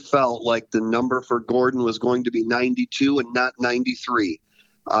probably felt like the number for Gordon was going to be 92 and not 93.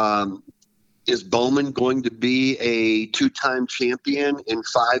 Is Bowman going to be a 2-time champion in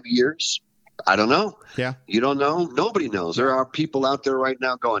 5 years? I don't know. Yeah. You don't know? Nobody knows. There are people out there right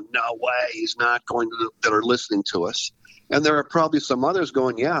now going, no way, he's not going to, that are listening to us. And there are probably some others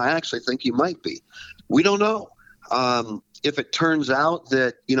going, yeah, I actually think he might be. We don't know. If it turns out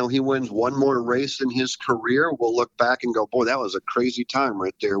that, he wins one more race in his career, we'll look back and go, boy, that was a crazy time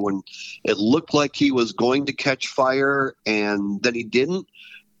right there when it looked like he was going to catch fire and then he didn't.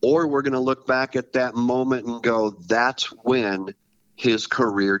 Or we're going to look back at that moment and go, that's when his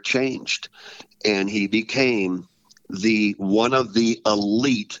career changed and he became one of the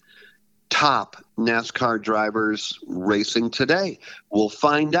elite top NASCAR drivers racing today. We'll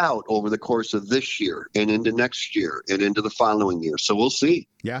find out over the course of this year and into next year and into the following year. So we'll see.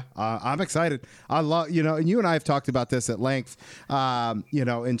 Yeah, I'm excited. I love, and you and I have talked about this at length,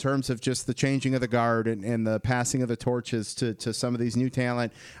 in terms of just the changing of the guard and the passing of the torches to some of these new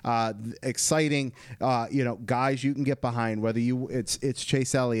talent, exciting, guys you can get behind, whether it's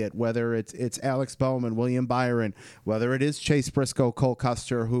Chase Elliott, whether it's Alex Bowman, William Byron, whether it is Chase Briscoe, Cole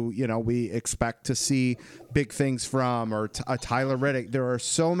Custer, who, we expect expect to see big things from, or Tyler Reddick. There are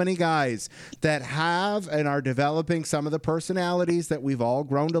so many guys that have and are developing some of the personalities that we've all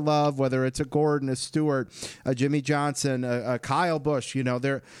grown to love, whether it's a Gordon, a Stewart, a Jimmy Johnson, a Kyle Busch.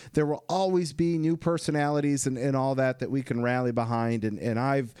 There will always be new personalities and all that we can rally behind. And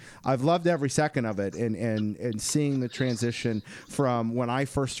I've loved every second of it, and seeing the transition from when I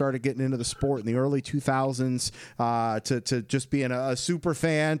first started getting into the sport in the early 2000s to just being a super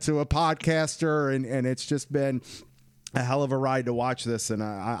fan to a podcaster, and it's just been a hell of a ride to watch this. And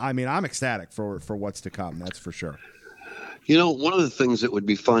I mean, I'm ecstatic for what's to come. That's for sure. One of the things that would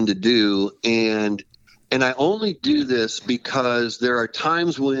be fun to do, and I only do this because there are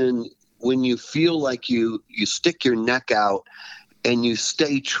times when you feel like you stick your neck out and you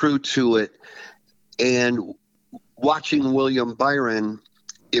stay true to it. And watching William Byron,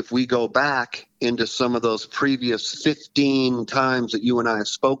 if we go back into some of those previous 15 times that you and I have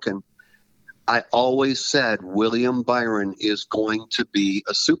spoken, I always said William Byron is going to be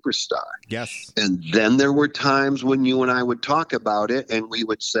a superstar. Yes. And then there were times when you and I would talk about it, and we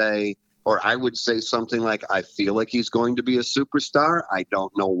would say, or I would say something like, I feel like he's going to be a superstar. I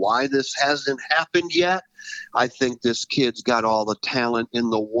don't know why this hasn't happened yet. I think this kid's got all the talent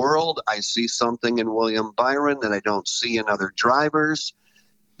in the world. I see something in William Byron that I don't see in other drivers.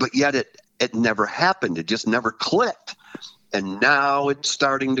 But yet it never happened. It just never clicked. And now it's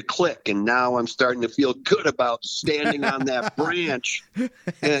starting to click. And now I'm starting to feel good about standing on that branch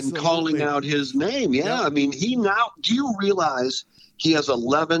and calling out his name. Yeah. Yep. I mean, do you realize he has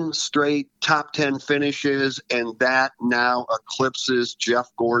 11 straight top 10 finishes, and that now eclipses Jeff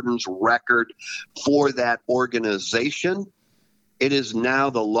Gordon's record for that organization? It is now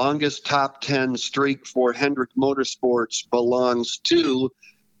the longest top 10 streak for Hendrick Motorsports belongs to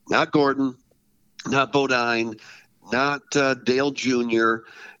not Gordon, not Bodine, not Dale Jr.,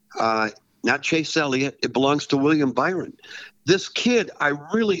 not Chase Elliott. It belongs to William Byron. This kid, I'm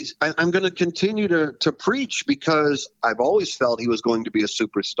going to continue to preach, because I've always felt he was going to be a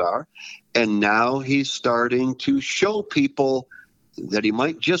superstar. And now he's starting to show people that he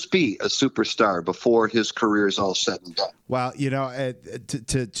might just be a superstar before his career is all said and done. Well,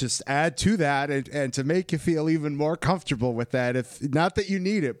 to just add to that and to make you feel even more comfortable with that, if not that you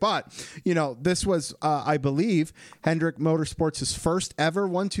need it, but this was, I believe, Hendrick Motorsports' first ever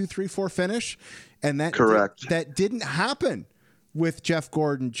 1, 2, 3, 4 finish. And that correct. That didn't happen with Jeff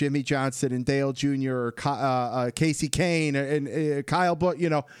Gordon, Jimmy Johnson, and Dale Jr., or Casey Kane, and Kyle Busch.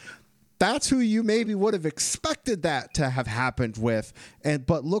 That's who you maybe would have expected that to have happened with,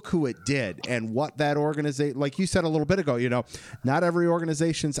 but look who it did, and what that organization, like you said a little bit ago, not every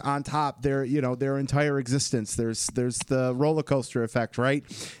organization's on top their entire existence. There's the roller coaster effect, right?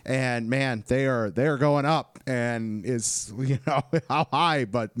 And man, they are going up, and is how high,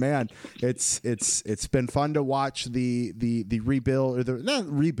 but man, it's been fun to watch the rebuild, or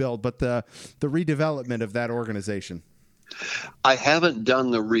not rebuild, but the redevelopment of that organization. I haven't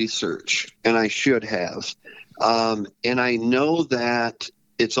done the research, and I should have. And I know that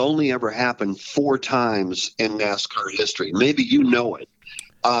it's only ever happened 4 times in NASCAR history. Maybe you know it.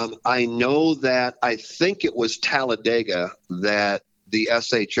 I know that I think it was Talladega that the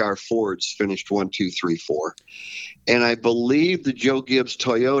SHR Fords finished 1, 2, 3, 4. And I believe the Joe Gibbs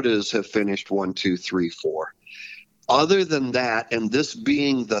Toyotas have finished 1, 2, 3, 4. Other than that, and this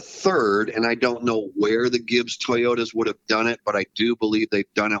being the third, and I don't know where the Gibbs Toyotas would have done it, but I do believe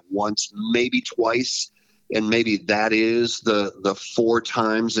they've done it once, maybe twice, and maybe that is the 4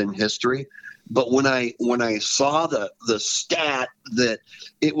 times in history. But when I saw the stat that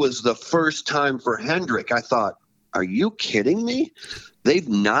it was the first time for Hendrick, I thought, are you kidding me? They've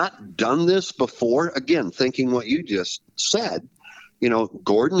not done this before? Again, thinking what you just said.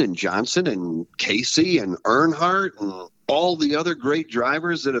 Gordon and Johnson and Casey and Earnhardt and all the other great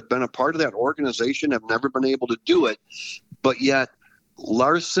drivers that have been a part of that organization have never been able to do it. But yet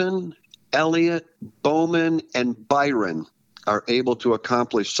Larson, Elliott, Bowman, and Byron are able to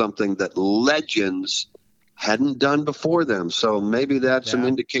accomplish something that legends hadn't done before them. So maybe that's an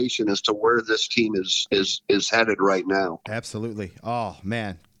indication as to where this team is headed right now. Absolutely. Oh,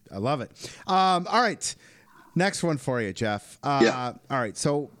 man. I love it. All right. Next one for you, Jeff. All right.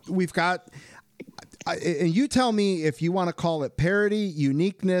 So we've got, and you tell me if you want to call it parity,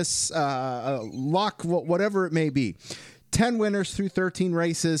 uniqueness, luck, whatever it may be. 10 winners through 13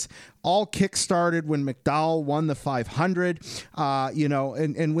 races, all kick-started when McDowell won the 500.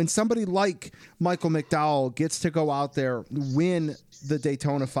 And when somebody like Michael McDowell gets to go out there, win the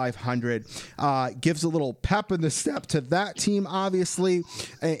Daytona 500, gives a little pep in the step to that team, obviously,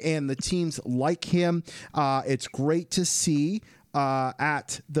 and the teams like him. It's great to see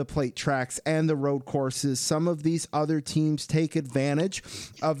at the plate tracks and the road courses. Some of these other teams take advantage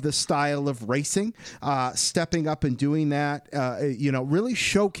of the style of racing, stepping up and doing that, really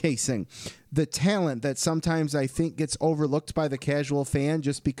showcasing the talent that sometimes I think gets overlooked by the casual fan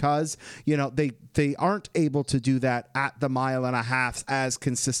just because, they aren't able to do that at the mile and a half as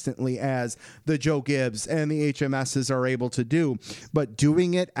consistently as the Joe Gibbs and the HMSs are able to do. But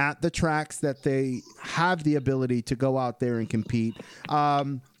doing it at the tracks that they have the ability to go out there and compete.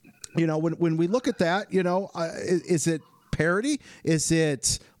 When we look at that, is it parity? Is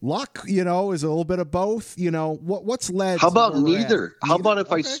it luck? Is it a little bit of both? What's led? How about to neither? How about if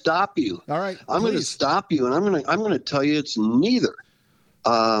Okay. I stop you? All right, I'm going to stop you, and I'm going to tell you it's neither.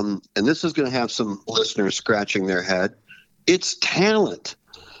 And this is going to have some listeners scratching their head. It's talent.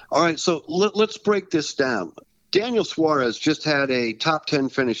 All right, so let's break this down. Daniel Suarez just had a top 10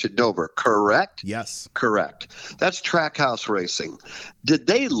 finish at Dover, correct? Yes. Correct. That's Trackhouse racing. Did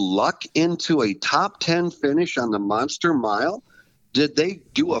they luck into a top 10 finish on the Monster Mile? Did they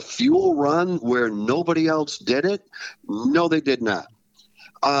do a fuel run where nobody else did it? No, they did not.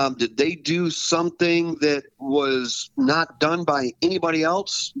 Did they do something that was not done by anybody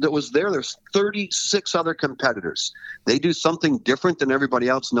else that was there? There's 36 other competitors. They do something different than everybody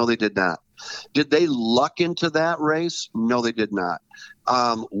else? No, they did not. Did they luck into that race? No, they did not.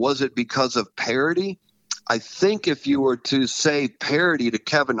 Was it because of parity? I think if you were to say parity to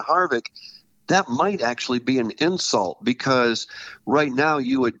Kevin Harvick, that might actually be an insult because right now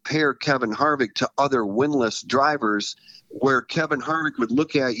you would pair Kevin Harvick to other winless drivers where Kevin Harvick would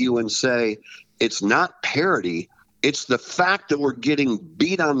look at you and say, it's not parity. It's the fact that we're getting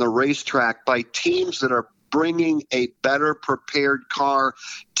beat on the racetrack by teams that are bringing a better prepared car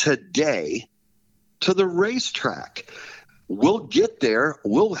today to the racetrack. We'll get there.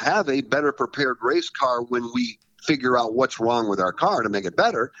 We'll have a better prepared race car when we figure out what's wrong with our car to make it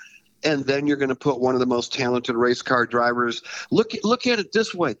better. And then you're going to put one of the most talented race car drivers. Look at it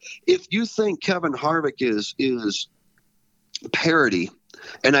this way. If you think Kevin Harvick is parity,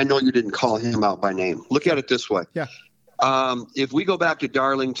 and I know you didn't call him out by name. Look at it this way. Yeah. If we go back to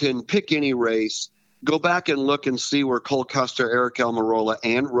Darlington, pick any race, go back and look and see where Cole Custer, Eric Almirola,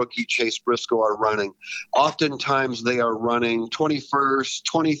 and rookie Chase Briscoe are running. Oftentimes they are running 21st,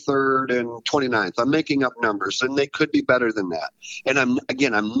 23rd, and 29th. I'm making up numbers, and they could be better than that. And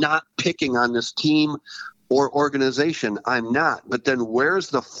I'm not picking on this team or organization. I'm not. But then where's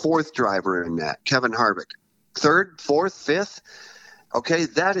the fourth driver in that? Kevin Harvick. Third, fourth, fifth? Okay,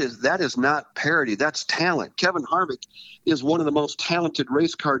 that is not parity. That's talent. Kevin Harvick is one of the most talented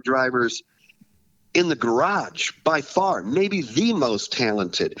race car drivers in the garage by far, maybe the most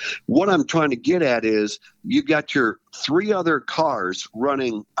talented. What I'm trying to get at is you got your three other cars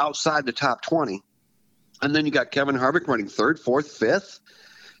running outside the top 20, and then you got Kevin Harvick running third, fourth, fifth.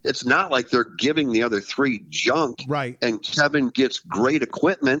 It's not like they're giving the other three junk, right? And Kevin gets great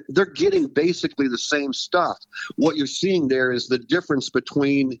equipment. They're getting basically the same stuff. What you're seeing there is the difference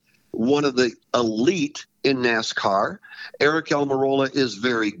between one of the elite in NASCAR. Eric Almirola is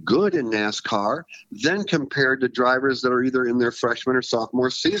very good in NASCAR, then compared to drivers that are either in their freshman or sophomore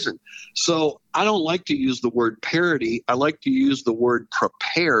season. So I don't like to use the word parity. I like to use the word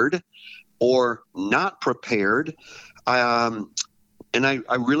prepared or not prepared. And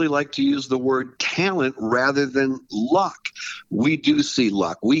I really like to use the word talent rather than luck. We do see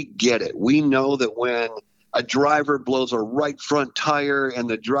luck. We get it. We know that when a driver blows a right front tire and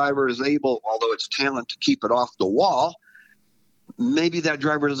the driver is able, although it's talent, to keep it off the wall, maybe that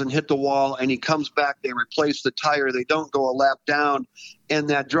driver doesn't hit the wall and he comes back, they replace the tire, they don't go a lap down, and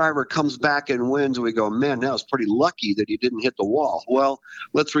that driver comes back and wins. We go, man, that was pretty lucky that he didn't hit the wall. Well,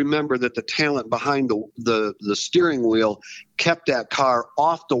 let's remember that the talent behind the steering wheel kept that car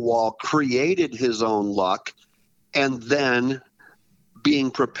off the wall, created his own luck, and then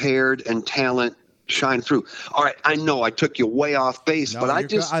being prepared and talent shine through. All right, I know I took you way off base, but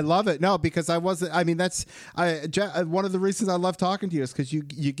I love it. No, because I wasn't. I mean, that's one of the reasons I love talking to you is because you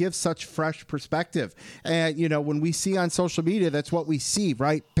give such fresh perspective. And when we see on social media, that's what we see,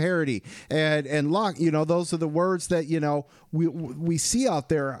 right? Parity and luck. Those are the words that we see out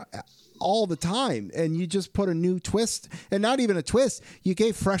there all the time, and you just put a new twist, and not even a twist, you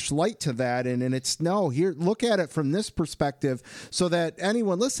gave fresh light to that, and it's here, look at it from this perspective so that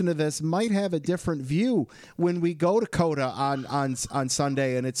anyone listening to this might have a different view when we go to COTA on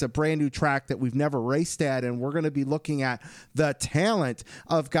Sunday, and it's a brand new track that we've never raced at, and we're going to be looking at the talent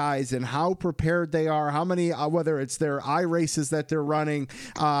of guys and how prepared they are, how many whether it's their races that they're running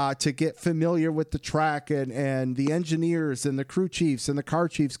to get familiar with the track, and the engineers and the crew chiefs and the car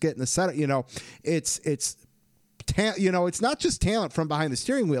chiefs getting the setup. It's it's not just talent from behind the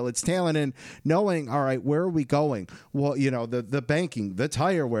steering wheel. It's talent in knowing, all right, where are we going? Well, the banking, the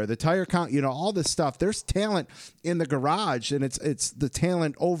tire wear, the tire count, all this stuff. There's talent in the garage, and it's the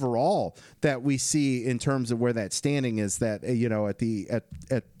talent overall that we see in terms of where that standing is. That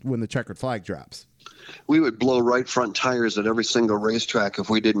at when the checkered flag drops, we would blow right front tires at every single racetrack if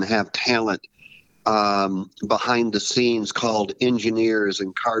we didn't have talent behind the scenes called engineers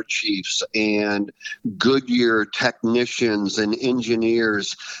and car chiefs and Goodyear technicians and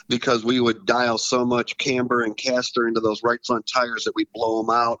engineers, because we would dial so much camber and caster into those right front tires that we'd blow them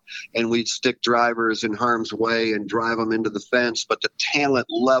out, and we'd stick drivers in harm's way and drive them into the fence. But the talent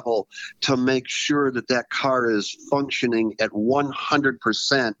level to make sure that that car is functioning at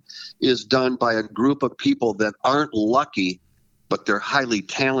 100% is done by a group of people that aren't lucky, but they're highly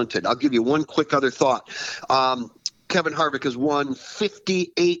talented. I'll give you one quick other thought. Kevin Harvick has won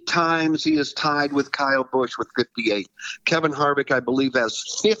 58 times. He is tied with Kyle Busch with 58. Kevin Harvick, I believe,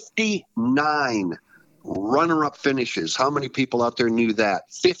 has 59 runner-up finishes. How many people out there knew that?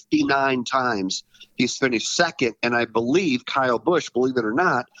 59 times he's finished second, and I believe Kyle Busch, believe it or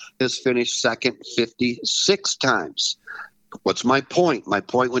not, has finished second 56 times. What's my point? My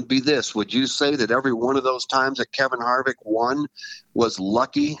point would be this. Would you say that every one of those times that Kevin Harvick won was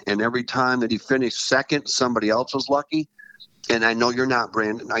lucky, and every time that he finished second, somebody else was lucky? And I know you're not,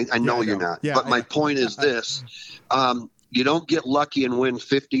 Brandon. I know you're not. Yeah, but my point is this. You don't get lucky and win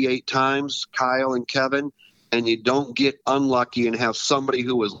 58 times, Kyle and Kevin, and you don't get unlucky and have somebody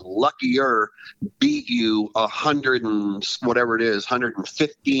who is luckier beat you 100 and whatever it is,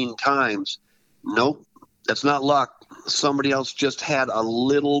 115 times. Nope, that's not luck. Somebody else just had a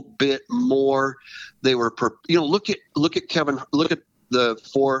little bit more. They were, look at Kevin, look at the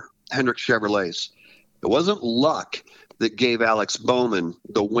 4 Hendrick Chevrolets. It wasn't luck that gave Alex Bowman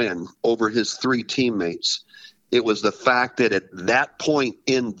the win over his 3 teammates. It was the fact that at that point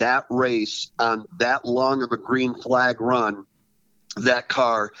in that race, on that long of a green flag run, that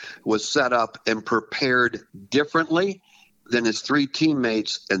car was set up and prepared differently than his 3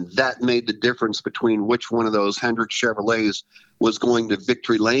 teammates, and that made the difference between which one of those Hendrick Chevrolets was going to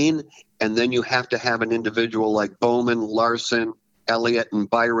victory lane. And then you have to have an individual like Bowman, Larson, Elliott, and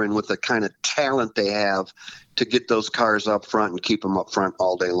Byron with the kind of talent they have to get those cars up front and keep them up front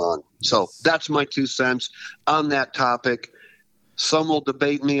all day long. So that's my 2 cents on that topic. Some will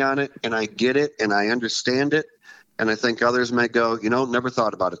debate me on it, and I get it, and I understand it. And I think others may go, never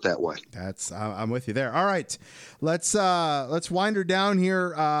thought about it that way. I'm with you there. All right, let's wind her down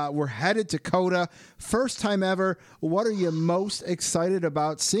here. We're headed to COTA. First time ever. What are you most excited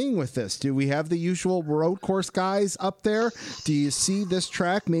about seeing with this? Do we have the usual road course guys up there? Do you see this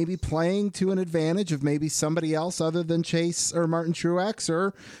track maybe playing to an advantage of maybe somebody else other than Chase or Martin Truex?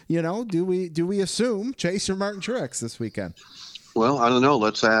 Or, do we assume Chase or Martin Truex this weekend? Well, I don't know.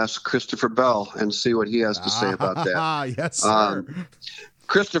 Let's ask Christopher Bell and see what he has to say about that. Yes, sir.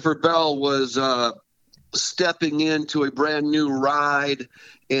 Christopher Bell was stepping into a brand new ride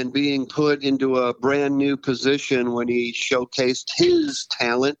and being put into a brand new position when he showcased his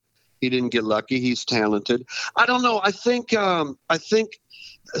talent. He didn't get lucky. He's talented. I don't know. I think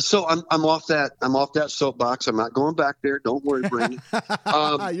so. I'm off that soapbox. I'm not going back there. Don't worry, Brandon.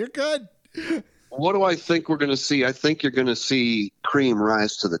 You're good. What do I think we're going to see? I think you're going to see cream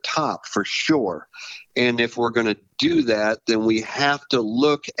rise to the top for sure. And if we're going to do that, then we have to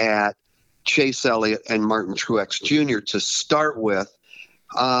look at Chase Elliott and Martin Truex Jr. to start with.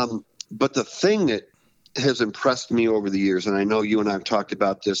 But the thing that has impressed me over the years, and I know you and I have talked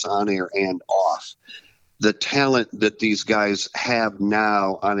about this on air and off, the talent that these guys have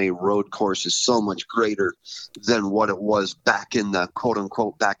now on a road course is so much greater than what it was back in the quote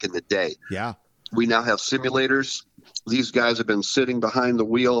unquote back in the day. Yeah. We now have simulators. These guys have been sitting behind the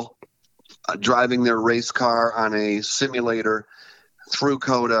wheel, driving their race car on a simulator through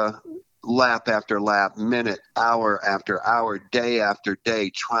COTA, lap after lap, minute, hour after hour, day after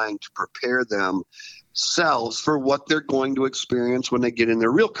day, trying to prepare themselves for what they're going to experience when they get in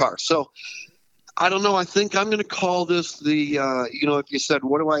their real car. So I don't know. I think I'm going to call this the, if you said,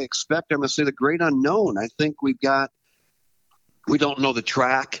 what do I expect? I'm going to say the great unknown. I think we don't know the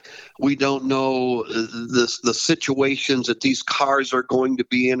track. We don't know the situations that these cars are going to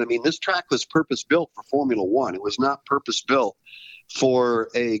be in. I mean, this track was purpose-built for Formula One. It was not purpose-built for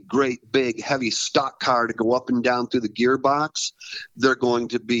a great, big, heavy stock car to go up and down through the gearbox. They're going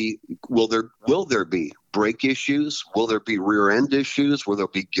to be, will there be brake issues? Will there be rear-end issues? Will there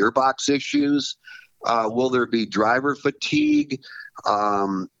be gearbox issues? Will there be driver fatigue?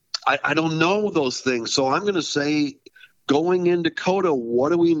 I don't know those things. So I'm going to say, going into Dakota, what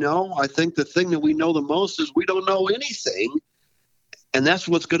do we know? I think the thing that we know the most is we don't know anything. And that's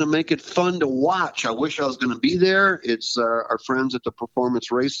what's going to make it fun to watch. I wish I was going to be there. It's our friends at the Performance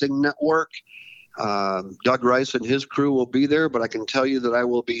Racing Network. Doug Rice and his crew will be there, but I can tell you that I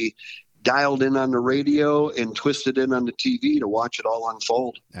will be dialed in on the radio and twisted in on the TV to watch it all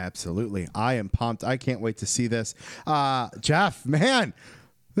unfold. Absolutely. I am pumped. I can't wait to see this. Jeff, man,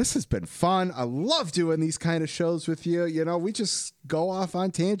 this has been fun. I love doing these kind of shows with you. You know, we just go off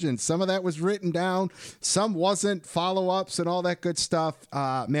on tangents. Some of that was written down. Some wasn't. Follow-ups and all that good stuff.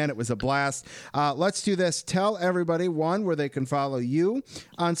 Man, it was a blast. Let's do this. Tell everybody, one, where they can follow you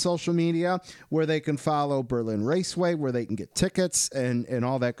on social media, where they can follow Berlin Raceway, where they can get tickets and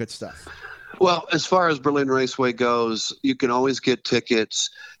all that good stuff. Well, as far as Berlin Raceway goes, you can always get tickets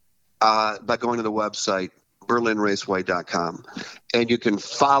by going to the website, berlinraceway.com, and you can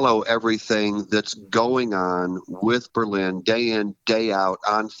follow everything that's going on with Berlin day in, day out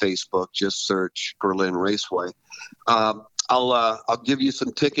on Facebook. Just search Berlin Raceway. I'll give you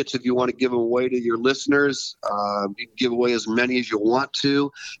some tickets if you want to give them away to your listeners. You can give away as many as you want to.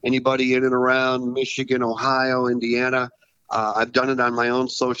 Anybody in and around Michigan, Ohio, Indiana. I've done it on my own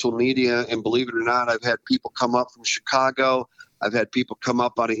social media, and believe it or not, I've had people come up from Chicago. I've had people come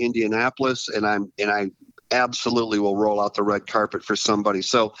up out of Indianapolis, and I absolutely will roll out the red carpet for somebody.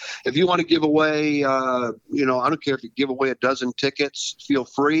 So if you want to give away, I don't care if you give away a dozen tickets, feel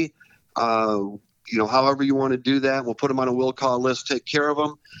free. However you want to do that, we'll put them on a will call list, take care of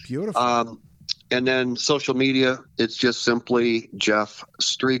them. Beautiful. And then social media, it's just simply Jeff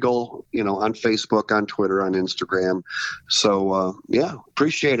Striegle, on Facebook, on Twitter, on Instagram. So,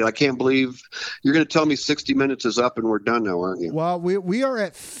 appreciate it. I can't believe you're going to tell me 60 minutes is up and we're done now, aren't you? Well, we are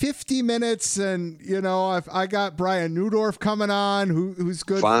at 50 minutes, and, I got Brian Newdorf coming on, who's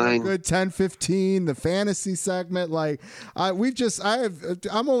good Fine. for a good 10, 15, the fantasy segment.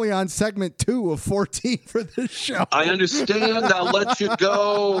 I'm only on segment 2 of 14 for this show. I understand. I'll let you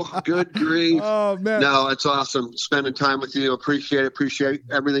go. Good grief. Oh, man. No, it's awesome spending time with you. Appreciate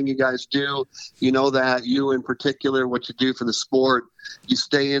everything you guys do. You know that, you in particular, what you do for the sport. You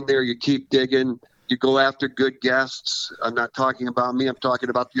stay in there, you keep digging, you go after good guests. I'm not talking about me. I'm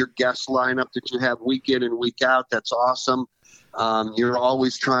talking about your guest lineup that you have week in and week out. That's awesome. You're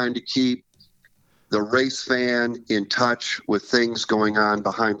always trying to keep the race fan in touch with things going on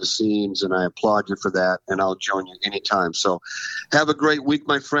behind the scenes, and I applaud you for that, and I'll join you anytime. So have a great week,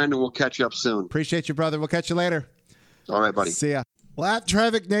 my friend, and we'll catch you up soon. Appreciate you, brother. We'll catch you later. All right, buddy. See ya. Lap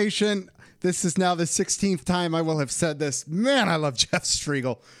Traffic Nation, this is now the 16th time I will have said this. Man, I love Jeff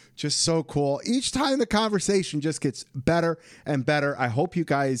Striegle. Just so cool. Each time the conversation just gets better and better. I hope you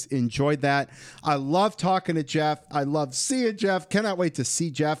guys enjoyed that. I love talking to Jeff. I love seeing Jeff. Cannot wait to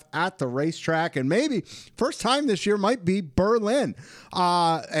see Jeff at the racetrack. And maybe first time this year might be Berlin.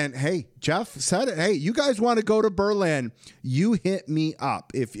 And hey, Jeff said it. Hey, you guys want to go to Berlin, you hit me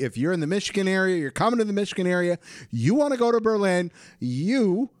up. If you're in the Michigan area, you're coming to the Michigan area, you want to go to Berlin,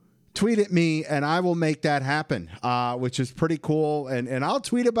 you tweet at me and I will make that happen, which is pretty cool. And I'll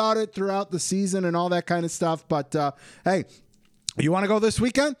tweet about it throughout the season and all that kind of stuff. But hey, you want to go this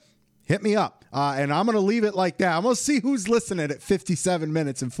weekend? Hit me up. And I'm going to leave it like that. I'm going to see who's listening at 57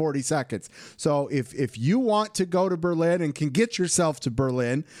 minutes and 40 seconds. So if you want to go to Berlin and can get yourself to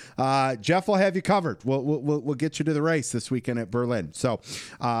Berlin, Jeff will have you covered. We'll get you to the race this weekend at Berlin. So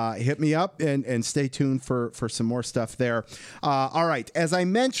hit me up and stay tuned for some more stuff there. All right. As I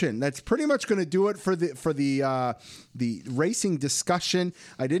mentioned, that's pretty much going to do it for the racing discussion.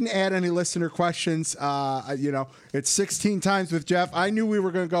 I didn't add any listener questions. It's 16 times with Jeff. I knew we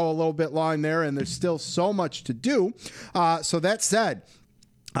were going to go a little bit long there, and there's still so much to do. So that said,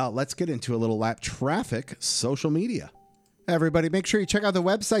 let's get into a little lap traffic social media. Everybody, make sure you check out the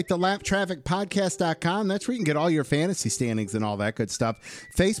website, thelaptrafficpodcast.com. That's where you can get all your fantasy standings and all that good stuff.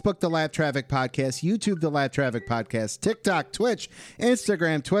 Facebook, The Lap Traffic Podcast. YouTube, The Lap Traffic Podcast. TikTok, Twitch,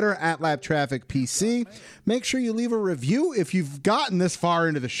 Instagram, Twitter, at Lap Traffic PC. Make sure you leave a review. If you've gotten this far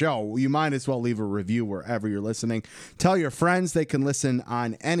into the show, you might as well leave a review wherever you're listening. Tell your friends they can listen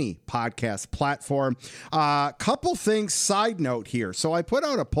on any podcast platform. Couple things, side note here. So I put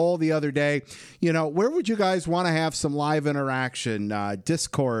out a poll the other day. Where would you guys want to have some live interaction?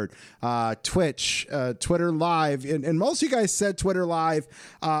 Discord, Twitch, Twitter Live, and most of you guys said Twitter Live.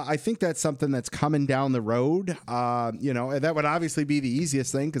 I think that's something that's coming down the road. That would obviously be the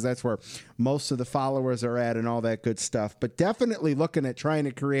easiest thing because that's where most of the followers are at and all that good stuff. But definitely looking at trying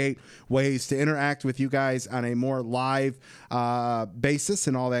to create ways to interact with you guys on a more live basis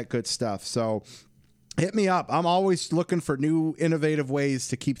and all that good stuff. So hit me up. I'm always looking for new innovative ways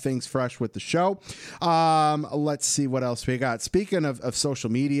to keep things fresh with the show. Let's see what else we got. Speaking of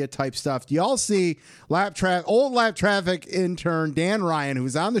social media type stuff, do y'all see old lap traffic intern Dan Ryan, who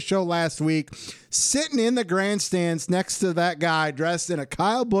was on the show last week, sitting in the grandstands next to that guy dressed in a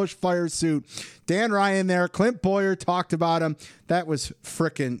Kyle Busch fire suit? Dan Ryan there. Clint Boyer talked about him. That was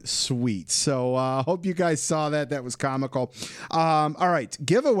freaking sweet. So hope you guys saw that. That was comical. All right.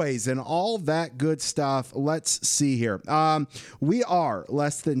 Giveaways and all that good stuff. Let's see here. We are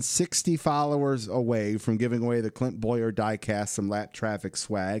less than 60 followers away from giving away the Clint Boyer diecast, some lap traffic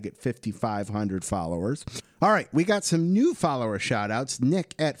swag at 5,500 followers. All right, we got some new follower shout-outs.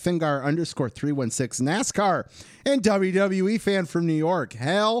 Nick at Fingar_316 NASCAR and WWE fan from New York.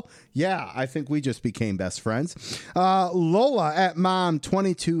 Hell yeah, I think we just became best friends. Lola at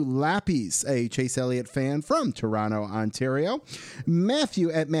Mom22 Lappies, a Chase Elliott fan from Toronto, Ontario.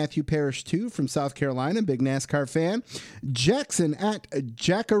 Matthew at Matthew Parrish 2 from South Carolina, big NASCAR fan. Jackson at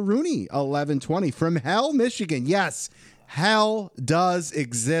Jackarooney 1120 from Hell, Michigan. Yes, hell does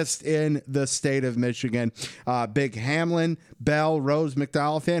exist in the state of Michigan. Big Hamlin, Bell, Rose,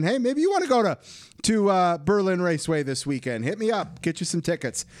 McDowell fan. Hey, maybe you want to go to Berlin Raceway this weekend. Hit me up. Get you some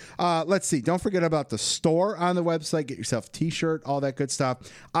tickets. Let's see. Don't forget about the store on the website. Get yourself a t-shirt, all that good stuff.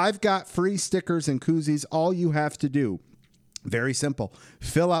 I've got free stickers and koozies. All you have to do, very simple.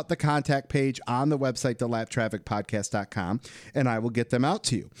 Fill out the contact page on the website, thelaptrafficpodcast.com, and I will get them out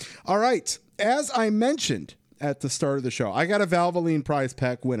to you. All right. As I mentioned at the start of the show, I got a Valvoline prize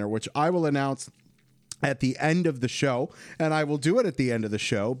pack winner, which I will announce at the end of the show, and I will do it at the end of the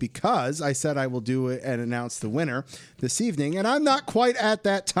show because I said I will do it and announce the winner this evening, and I'm not quite at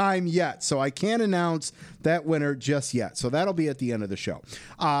that time yet, so I can't announce that winner just yet. So that'll be at the end of the show.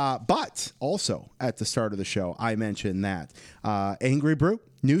 But also at the start of the show, I mentioned that Angry Brew,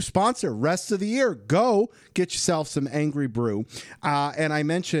 new sponsor, rest of the year. Go get yourself some Angry Brew. And I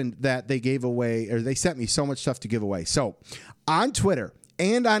mentioned that they gave away, or they sent me so much stuff to give away. So on Twitter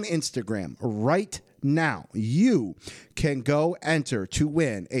and on Instagram right now, you can go enter to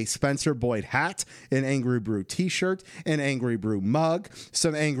win a Spencer Boyd hat, an Angry Brew t-shirt, an Angry Brew mug,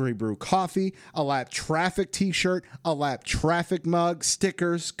 some Angry Brew coffee, a Lap Traffic t-shirt, a Lap Traffic mug,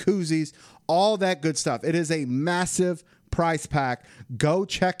 stickers, koozies, all that good stuff. It is a massive prize pack. Go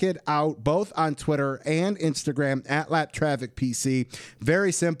check it out both on Twitter and Instagram at Lap Traffic PC.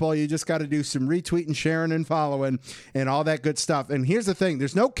 Very simple. You just got to do some retweeting, sharing, and following and all that good stuff. And here's the thing.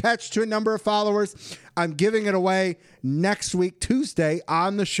 There's no catch to a number of followers. I'm giving it away next week, Tuesday,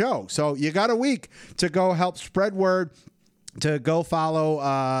 on the show. So you got a week to go help spread word, to go follow,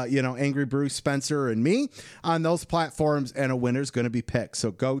 Angry Brew, Spencer, and me on those platforms, and a winner's going to be picked.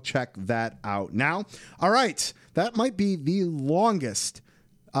 So go check that out now. All right. That might be the longest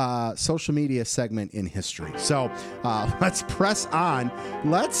social media segment in history. So let's press on.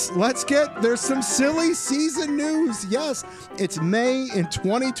 There's some silly season news. Yes, it's May in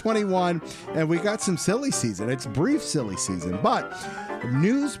 2021, and we got some silly season. It's brief silly season, but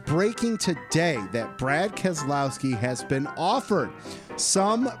news breaking today that Brad Keselowski has been offered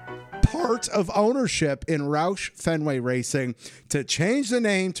some part of ownership in Roush Fenway Racing to change the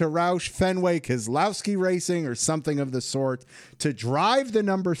name to Roush Fenway Keselowski Racing or something of the sort, to drive the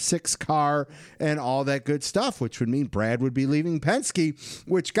number 6 car and all that good stuff, which would mean Brad would be leaving Penske,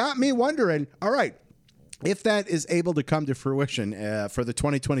 which got me wondering, all right, if that is able to come to fruition for the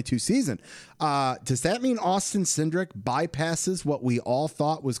 2022 season, does that mean Austin Cindric bypasses what we all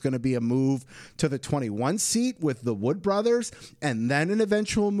thought was going to be a move to the 21 seat with the Wood brothers and then an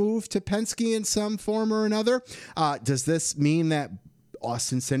eventual move to Penske in some form or another? Does this mean that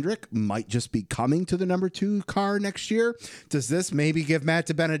Austin Cindric might just be coming to the number 2 car next year? Does this maybe give Matt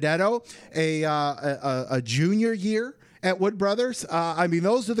DiBenedetto a junior year at Wood Brothers?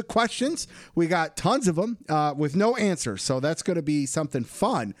 Those are the questions. We got tons of them with no answers. So that's going to be something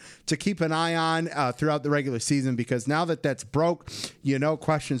fun to keep an eye on throughout the regular season, because now that that's broke,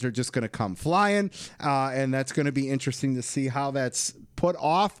 questions are just going to come flying. And that's going to be interesting to see how that's put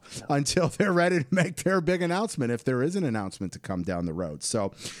off until they're ready to make their big announcement, if there is an announcement to come down the road.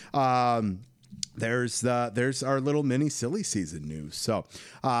 So, there's our little mini silly season news. So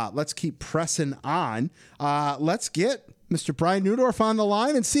let's keep pressing on. Let's get Mr. Brian Newdorf on the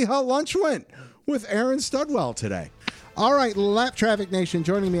line and see how lunch went with Aaron Studwell today. All right, Lap Traffic Nation,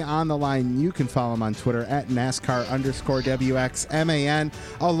 joining me on the line, you can follow him on Twitter at NASCAR_WXMAN,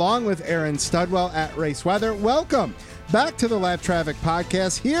 along with Aaron Studwell at Race Weather. Welcome back to the Lap Traffic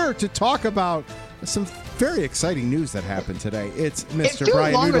Podcast, here to talk about some very exciting news that happened today. It's Mr.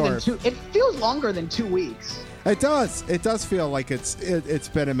 Brian Newdorf. It feels longer than 2 weeks. It does. It does feel like it's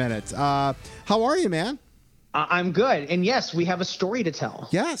been a minute. How are you, man? I'm good. And yes, we have a story to tell.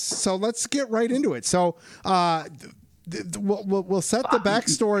 Yes. So let's get right into it. So we'll set the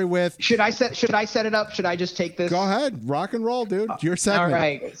backstory with. Should I set it up? Should I just take this? Go ahead. Rock and roll, dude. Your segment. All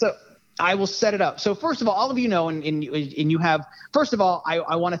right. So I will set it up. So first of all of you know, and you have, first of all,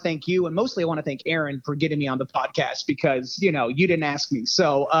 I want to thank you, and mostly I want to thank Aaron for getting me on the podcast because, you know, you didn't ask me.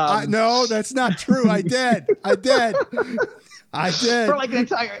 So no, that's not true. I did. For like an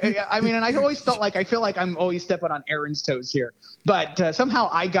entire, I mean, and I always I feel like I'm always stepping on Aaron's toes here, but somehow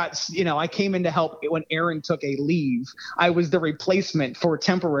I got, I came in to help when Aaron took a leave. I was the replacement for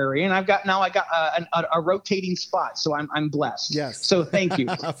temporary, and I got a rotating spot, so I'm blessed. Yes. So thank you.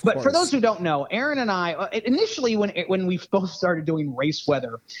 But for those who don't know, Aaron and I, initially when we both started doing race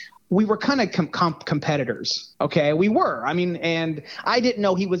weather, we were kind of competitors. Okay. We were, and I didn't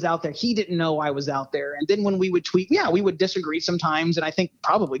know he was out there. He didn't know I was out there. And then when we would tweet, we would disagree sometimes. And I think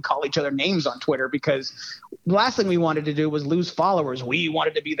probably call each other names on Twitter because the last thing we wanted to do was lose followers. We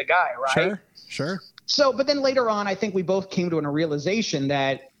wanted to be the guy, right? Sure. So, but then later on, I think we both came to a realization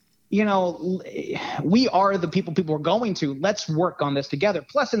that, we are the people are going to. Let's work on this together.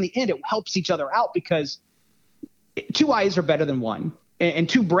 Plus, in the end, it helps each other out because two eyes are better than one. And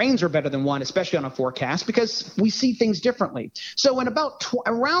two brains are better than one, especially on a forecast, because we see things differently. So in about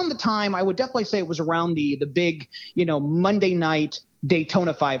around the time, I would definitely say it was around the big, Monday night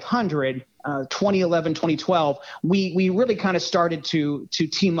Daytona 500, 2011, 2012, we really kind of started to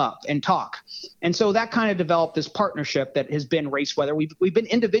team up and talk. And so that kind of developed this partnership that has been race weather. We've been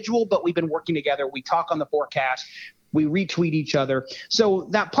individual, but we've been working together. We talk on the forecast. We retweet each other. So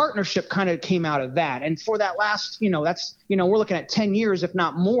that partnership kind of came out of that. And for that last, we're looking at 10 years, if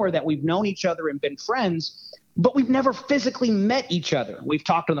not more, that we've known each other and been friends, but we've never physically met each other. We've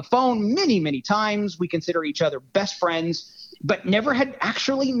talked on the phone many, many times. We consider each other best friends, but never had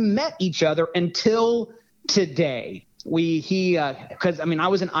actually met each other until today. Because I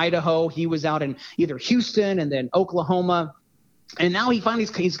was in Idaho. He was out in either Houston and then Oklahoma. And now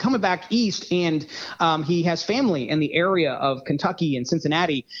he's coming back east, and he has family in the area of Kentucky and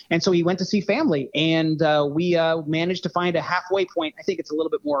Cincinnati. And so he went to see family, and we managed to find a halfway point. I think it's a little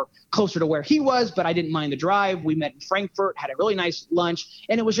bit more closer to where he was, but I didn't mind the drive. We met in Frankfurt, had a really nice lunch,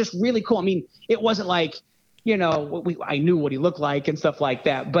 and it was just really cool. It wasn't like, I knew what he looked like and stuff like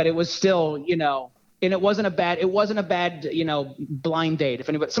that, but it was still, and it wasn't a bad, blind date. If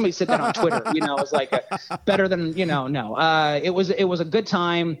somebody said that on Twitter, it was like better than, no. It was a good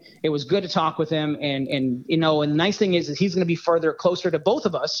time. It was good to talk with him. And the nice thing is he's going to be closer to both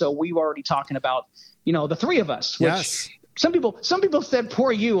of us. So we were already talking about, the three of us, which yes. Some people said,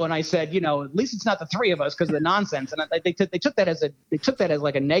 poor you. And I said, at least it's not the three of us because of the nonsense. And they took that as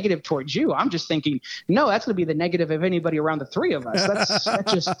like a negative towards you. I'm just thinking, no, that's going to be the negative of anybody around the three of us. That's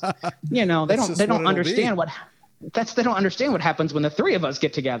just, they don't understand they don't understand what happens when the three of us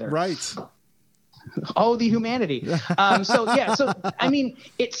get together. Right. Oh, the humanity. It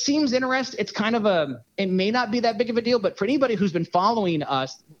seems interesting. It's kind of it may not be that big of a deal, but for anybody who's been following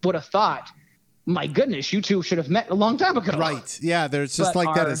us would have thought, my goodness, you two should have met a long time ago. Right. Yeah. There's just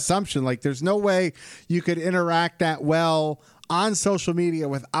that assumption. Like there's no way you could interact that well on social media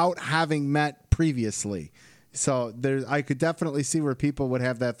without having met previously. So I could definitely see where people would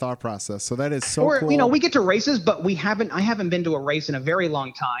have that thought process. So that is so cool. We get to races, but I haven't been to a race in a very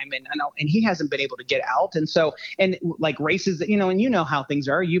long time, and he hasn't been able to get out. And so, and like races, and how things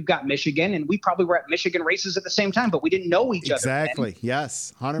are. You've got Michigan, and we probably were at Michigan races at the same time, but we didn't know each other. Exactly.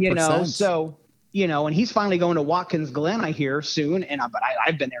 Yes. 100%. So. And he's finally going to Watkins Glen, I hear, soon. And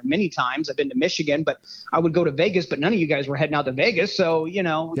I've been there many times. I've been to Michigan, but I would go to Vegas. But none of you guys were heading out to Vegas, so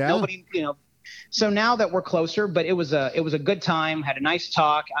nobody. So now that we're closer, but it was a good time. Had a nice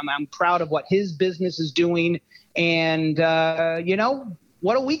talk. I'm proud of what his business is doing, and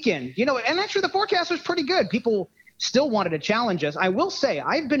what a weekend. And actually the forecast was pretty good. People still wanted to challenge us. I will say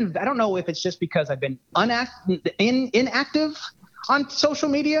I don't know if it's just because I've been inactive on social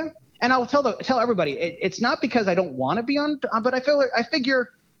media. And I'll tell everybody, it's not because I don't want to be on, but I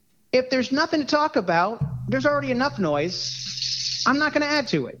figure if there's nothing to talk about, there's already enough noise. I'm not going to add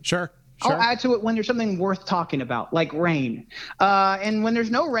to it. Sure. I'll add to it when there's something worth talking about, like rain. And when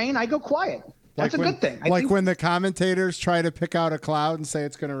there's no rain, I go quiet. That's a good thing. When the commentators try to pick out a cloud and say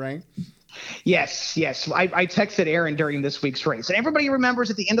it's going to rain. Yes. I texted Aaron during this week's race, and everybody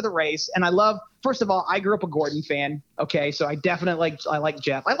remembers at the end of the race. And first of all, I grew up a Gordon fan. Okay. So I definitely like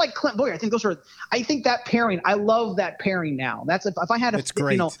Jeff. I like Clint Boyer. I think that pairing, I love that pairing now. That's if I had it's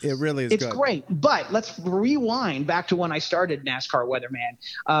great. It really is. It's great. But let's rewind back to when I started NASCAR Weatherman,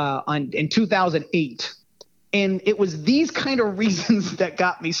 in 2008. And it was these kind of reasons that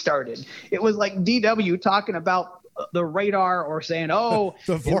got me started. It was like DW talking about the radar or saying, oh,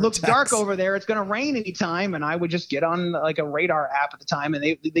 it looks dark over there, it's going to rain anytime. And I would just get on like a radar app at the time.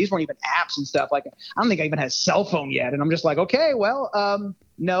 And these weren't even apps and stuff. Like, I don't think I even had a cell phone yet. And I'm just like, okay, well,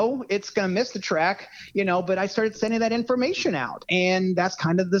 no, it's going to miss the track, but I started sending that information out. And that's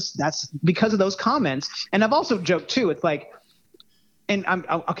that's because of those comments. And I've also joked too. It's like, and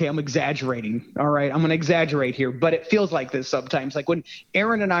I'm exaggerating. All right. I'm going to exaggerate here, but it feels like this sometimes. Like when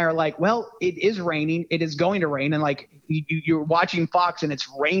Aaron and I are like, well, it is raining. It is going to rain. And like you're watching Fox and it's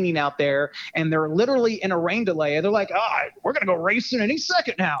raining out there and they're literally in a rain delay. And they're like, we're going to go racing any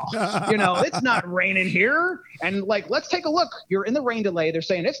second now. It's not raining here. And like, let's take a look. You're in the rain delay. They're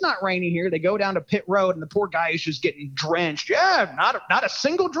saying it's not raining here. They go down to pit road and the poor guy is just getting drenched. Yeah. Not a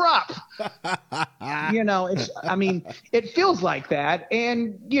single drop. It feels like that.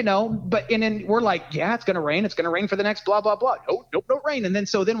 And, and then we're like, yeah, it's going to rain. It's going to rain for the next blah, blah, blah. Nope, no rain. And then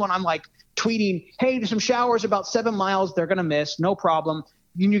when I'm like tweeting, hey, there's some showers about 7 miles. They're going to miss. No problem.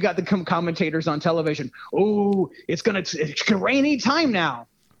 You got the commentators on television. Oh, it's going to rain any time now.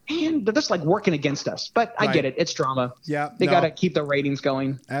 And they're just like working against us. But I get it. It's drama. Yeah. They got to keep the ratings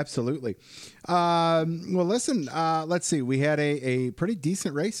going. Absolutely. Well, listen, let's see. We had a pretty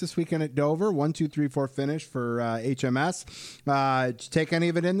decent race this weekend at Dover. 1, 2, 3, 4 finish for HMS. Did you take any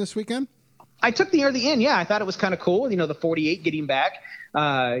of it in this weekend? I took the early in. Yeah, I thought it was kind of cool. The 48 getting back.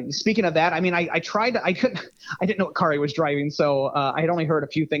 Speaking of that, I tried to, I didn't know what car he was driving. So, I had only heard a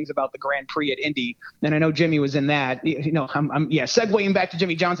few things about the Grand Prix at Indy, and I know Jimmy was in that, I'm segueing back to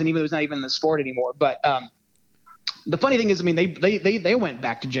Jimmy Johnson, even though he's not even in the sport anymore. But, the funny thing is, they went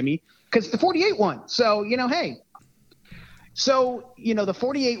back to Jimmy because the 48 won. So, hey, the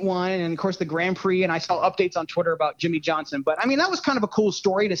 48 won, and of course the Grand Prix, and I saw updates on Twitter about Jimmy Johnson, but that was kind of a cool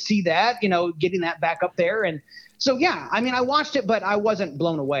story to see that, getting that back up there. And so, yeah, I watched it, but I wasn't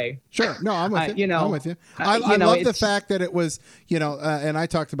blown away. Sure. No, I'm with you. I'm with you. I love the fact that it was, and I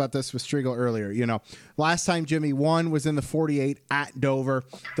talked about this with Striegle earlier, last time Jimmy won was in the 48 at Dover,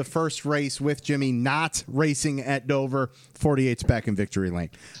 the first race with Jimmy not racing at Dover, 48's back in victory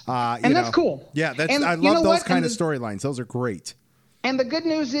lane. And that's cool. Yeah. I love those kind of storylines. Those are great. And the good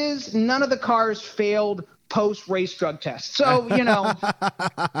news is none of the cars failed post-race drug test. So,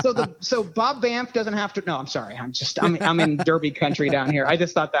 so Bob Banff doesn't have to. No, I'm sorry. I'm in Derby country down here. I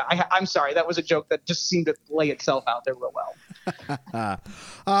just thought that. I'm sorry. That was a joke that just seemed to lay itself out there real well.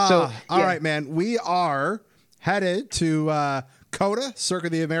 All right, man. We are headed to COTA, Circuit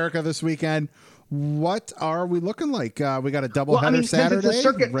of the America this weekend. What are we looking like? We got a doubleheader Saturday,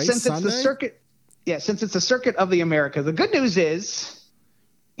 since it's the Circuit of the America, the good news is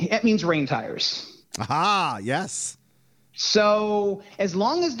it means rain tires. Aha, yes. So as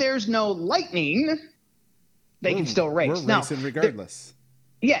long as there's no lightning, they can still race. We're racing regardless.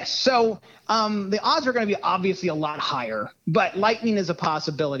 Yes. So the odds are going to be obviously a lot higher, but lightning is a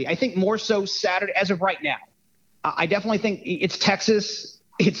possibility. I think more so Saturday as of right now. I definitely think it's Texas.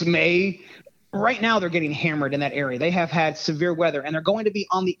 It's May. Right now, they're getting hammered in that area. They have had severe weather, and they're going to be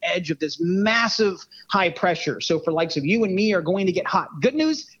on the edge of this massive high pressure. So for likes of you and me are going to get hot. Good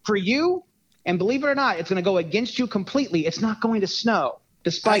news for you, and believe it or not, it's going to go against you completely. It's not going to snow,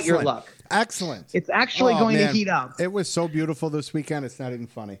 despite your luck. Excellent. It's actually going to heat up. It was so beautiful this weekend. It's not even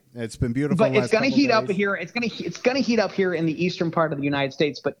funny. It's been beautiful. But it's going to heat up here. It's going to heat up here in the eastern part of the United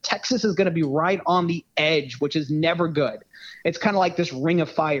States. But Texas is going to be right on the edge, which is never good. It's kind of like this ring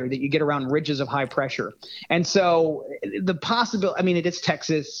of fire that you get around ridges of high pressure. And so the possibility, it is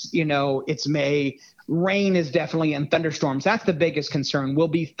Texas, it's May. Rain is definitely in thunderstorms. That's the biggest concern will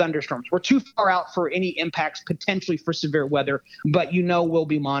be thunderstorms. We're too far out for any impacts potentially for severe weather, but we'll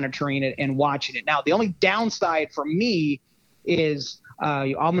be monitoring it and watching it. Now, the only downside for me is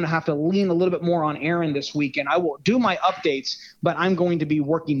I'm going to have to lean a little bit more on Aaron this weekend. I will do my updates, but I'm going to be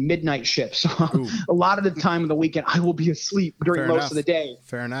working midnight shifts. So a lot of the time of the weekend, I will be asleep during most of the day.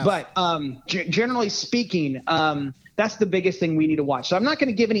 Fair enough. But generally speaking, that's the biggest thing we need to watch. So I'm not going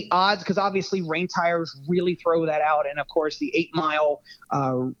to give any odds because obviously rain tires really throw that out. And of course, the 8 mile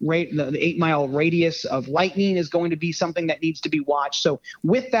the 8 mile radius of lightning is going to be something that needs to be watched. So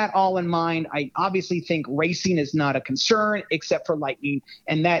with that all in mind, I obviously think racing is not a concern except for lightning.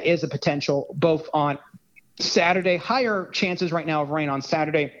 And that is a potential both on Saturday, higher chances right now of rain on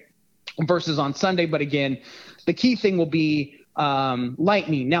Saturday versus on Sunday. But again, the key thing will be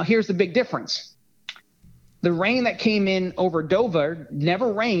lightning. Now, here's the big difference. The rain that came in over Dover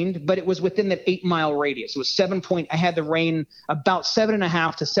never rained, but it was within that 8 mile radius. It was I had the rain about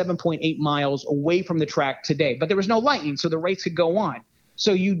 7.5 to 7.8 miles away from the track today, but there was no lightning, so the race could go on.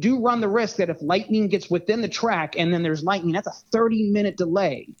 So you do run the risk that if lightning gets within the track and then there's lightning, that's a 30-minute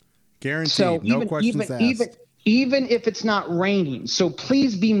delay. Guaranteed. So No questions asked. Even if it's not raining. So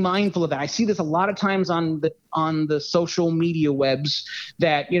please be mindful of that. I see this a lot of times on the social media webs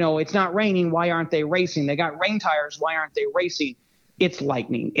that, it's not raining. Why aren't they racing? They got rain tires. Why aren't they racing? It's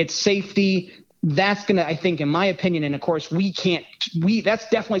lightning. It's safety. That's going to, I think, in my opinion, and of course that's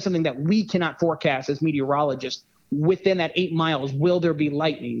definitely something that we cannot forecast as meteorologists. Within that 8 miles, will there be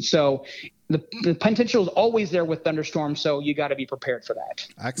lightning? So the potential is always there with thunderstorms. So you got to be prepared for that.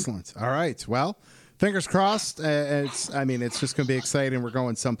 Excellent. All right. Well, fingers crossed. It's just going to be exciting. We're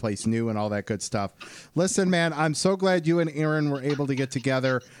going someplace new and all that good stuff. Listen, man, I'm so glad you and Aaron were able to get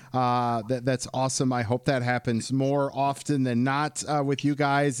together. That's awesome. I hope that happens more often than not with you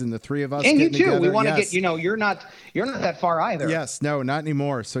guys and the three of us. And you too. Together. We want to get. You're not that far either. Yes. No, not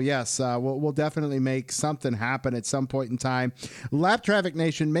anymore. So yes, we'll definitely make something happen at some point in time. Lap Traffic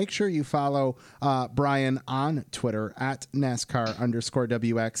Nation. Make sure you follow Brian on Twitter at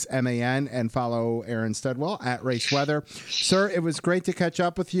NASCAR_WXMAN and follow Aaron Studwell at Race Weather. Sir, it was great to catch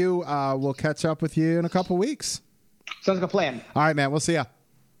up with you. We'll catch up with you in a couple weeks. Sounds like a plan. All right, man. We'll see ya.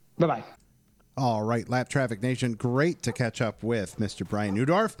 Bye-bye. All right, Lap Traffic Nation, great to catch up with Mr. Brian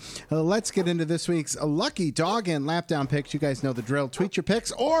Newdorf. Let's get into this week's Lucky Dog and Lap Down picks. You guys know the drill. Tweet your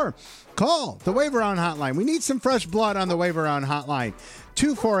picks or call the Wave Around Hotline. We need some fresh blood on the Wave Around Hotline.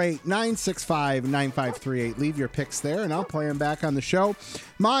 248-965-9538. Leave your picks there, and I'll play them back on the show.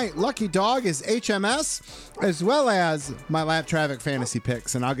 My lucky dog is HMS, as well as my Lap Traffic Fantasy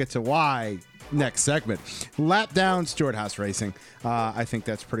picks, and I'll get to why next segment. Lap down Stewart Haas Racing. I think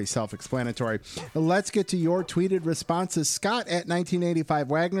that's pretty self-explanatory. Let's get to your tweeted responses. Scott at 1985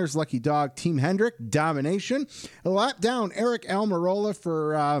 Wagner's lucky dog, Team Hendrick, domination. Lap down Eric Almirola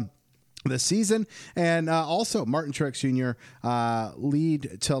for the season, and also Martin Truex Jr.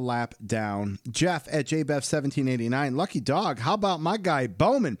 Lead to lap down. Jeff at JBEF1789, lucky dog. How about my guy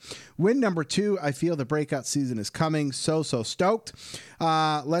Bowman? Win number 2. I feel the breakout season is coming. So stoked.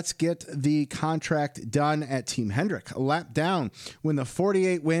 Let's get the contract done at Team Hendrick. Lap down. When the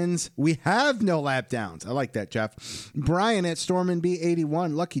 48 wins, we have no lap downs. I like that, Jeff. Brian at Stormin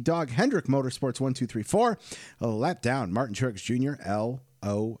B81, lucky dog. Hendrick Motorsports 1234. Lap down. Martin Truex Jr.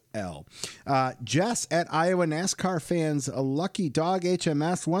 LOL. Jess at Iowa NASCAR fans, a lucky dog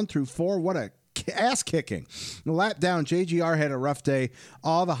HMS 1 through 4. What a ass kicking. Lap down. JGR had a rough day.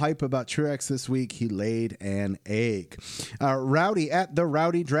 All the hype about Truex this week. He laid an egg. Rowdy at the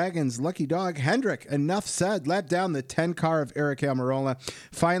Rowdy Dragons. Lucky dog Hendrick. Enough said. Lap down. The 10 car of Eric Almirola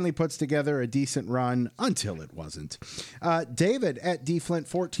finally puts together a decent run until it wasn't. David at D Flint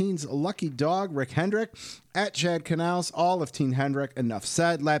 14's lucky dog Rick Hendrick. At Chad Canals, all of Team Hendrick. Enough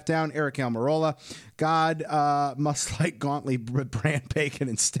said. Lap down Eric Almirola. God must like Gauntly brand bacon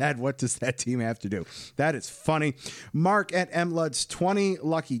instead. What does that team have to do? That is funny. Mark at MLuds 20.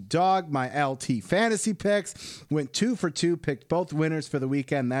 Lucky dog. My LT fantasy picks went 2 for 2. Picked both winners for the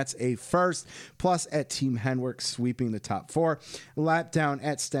weekend. That's a first. Plus at Team Hendrick sweeping the top 4. Lap down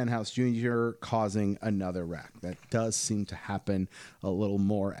at Stenhouse Jr. causing another wreck. That does seem to happen a little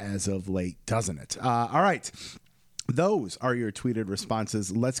more as of late, doesn't it? All right. Those are your tweeted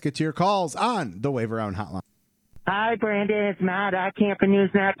responses. Let's get to your calls on the Wave Around Hotline. Hi, Brandon. It's Matt at Camper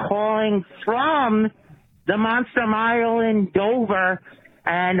Newsnet calling from the Monster Mile in Dover.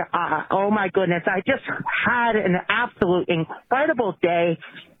 And, oh, my goodness, I just had an absolute incredible day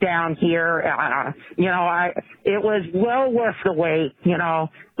down here. It was well worth the wait.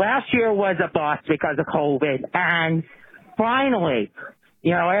 Last year was a bust because of COVID. And finally,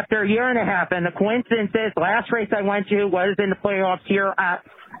 after a year and a half, and the coincidence is, last race I went to was in the playoffs here at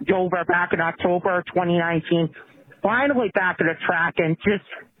Dover back in October 2019. Finally back at the track, and just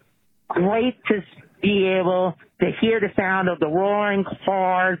great to be able to hear the sound of the roaring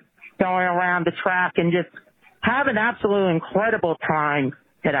cars going around the track and just have an absolute incredible time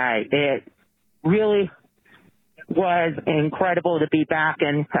today. It really was incredible to be back,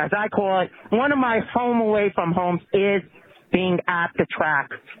 and as I call it, one of my home away from homes is being at the track,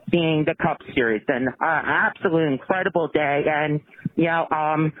 seeing the Cup Series, and absolute incredible day. And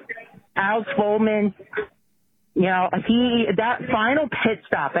Alex Bowman, that final pit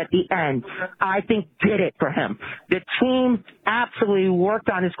stop at the end, I think did it for him. The team absolutely worked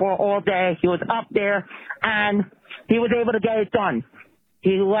on his score all day. He was up there, and he was able to get it done.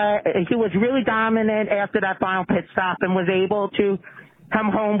 He was really dominant after that final pit stop and was able to come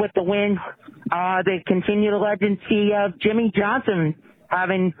home with the win. They continue the legacy of Jimmy Johnson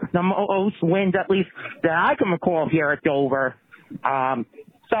having the most wins, at least that I can recall here at Dover.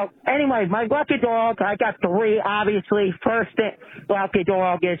 So anyway, my lucky dog, I got 3, obviously. First lucky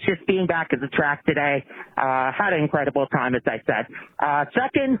dog is just being back at the track today. Had an incredible time, as I said.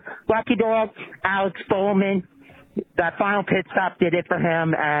 Second lucky dog, Alex Bowman. That final pit stop did it for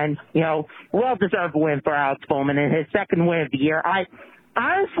him, and, well-deserved win for Alex Bowman in his second win of the year. I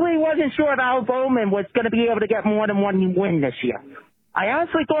honestly wasn't sure if Alex Bowman was going to be able to get more than one win this year. I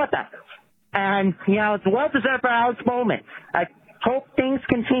honestly thought that. And, it's well-deserved for Alex Bowman. I hope things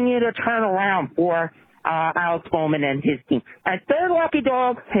continue to turn around for Alex Bowman and his team. And third lucky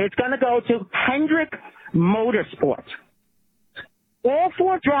dog is going to go to Hendrick Motorsports. All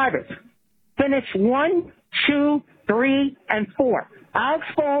 4 drivers finished 1, 2, 3, and 4. Alex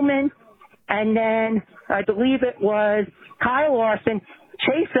Bowman, and then I believe it was Kyle Larson,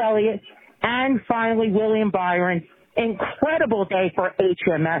 Chase Elliott, and finally William Byron. Incredible day for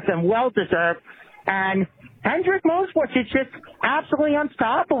HMS and well-deserved. And Hendrick Motorsports is just absolutely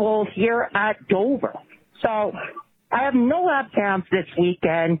unstoppable here at Dover. So I have no lap counts this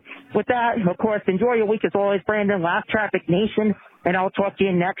weekend. With that, of course, enjoy your week as always, Brandon. Lap Traffic Nation, and I'll talk to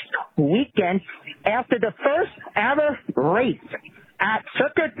you next weekend after the first ever race at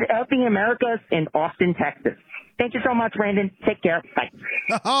Circuit of the Americas in Austin, Texas. Thank you so much, Brandon. Take care. Bye.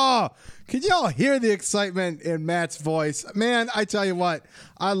 Oh, could y'all hear the excitement in Matt's voice? Man, I tell you what,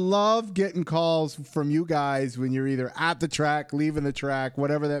 I love getting calls from you guys when you're either at the track, leaving the track,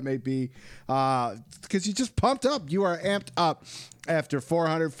 whatever that may be, because you just pumped up. You are amped up after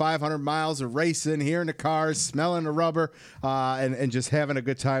 400, 500 miles of racing, hearing the cars, smelling the rubber, and just having a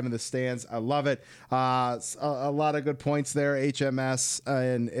good time in the stands. I love it. A lot of good points there, HMS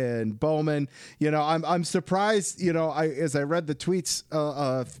and Bowman. I'm surprised, as I read the tweets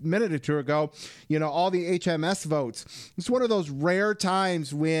a minute or two ago, all the HMS votes. It's one of those rare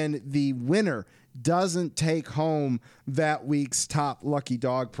times when the winner doesn't take home that week's top lucky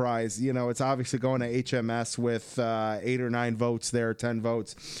dog prize. It's obviously going to HMS with 8 or 9 votes there, 10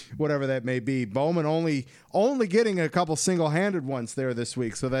 votes, whatever that may be. Bowman only getting a couple single-handed ones there this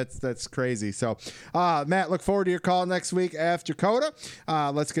week, so that's crazy. So, Matt, look forward to your call next week after COTA.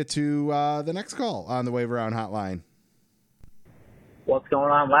 Let's get to the next call on the Wave Around Hotline. What's going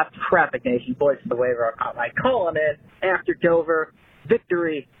on, Lap Traffic Nation? Boys from the Wave Around Hotline calling in after Dover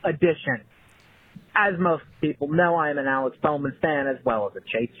Victory Edition. As most people know, I am an Alex Bowman fan as well as a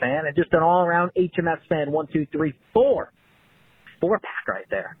Chase fan and just an all-around HMS fan. 1, 2, 3, 4. 4-pack right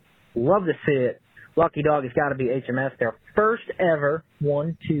there. Love to see it. Lucky dog has got to be HMS. Their first ever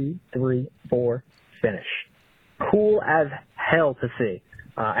 1, 2, 3, 4 finish. Cool as hell to see.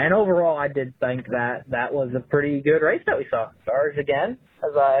 And overall, I did think that was a pretty good race that we saw. Stars again,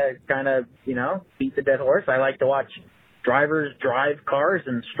 as I kind of, beat the dead horse. I like to watch drivers drive cars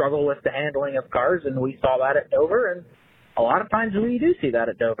and struggle with the handling of cars, and we saw that at Dover, and a lot of times we do see that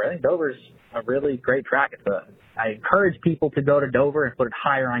at Dover. I think Dover's a really great track. I encourage people to go to Dover and put it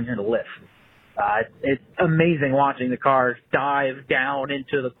higher on your list. It's amazing watching the cars dive down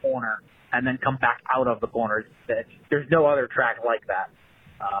into the corner and then come back out of the corner. There's no other track like that.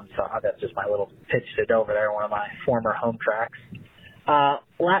 So that's just my little pitch to Dover there, one of my former home tracks.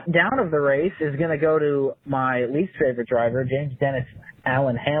 Lap down of the race is going to go to my least favorite driver, James Dennis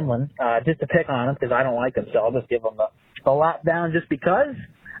Allen Hamlin, just to pick on him because I don't like him, so I'll just give him the lap down just because.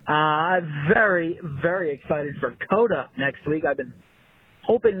 I'm very, very excited for COTA next week. I've been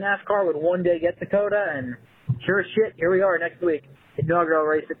hoping NASCAR would one day get to COTA, and sure as shit, here we are next week. Inaugural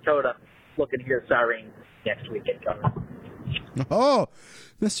race at COTA. Looking to hear Siren next week at COTA. Oh,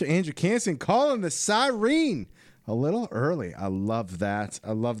 Mr. Andrew Canson calling the Siren a little early. I love that.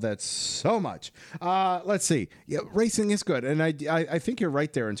 I love that so much. Let's see. Yeah, racing is good, and I think you're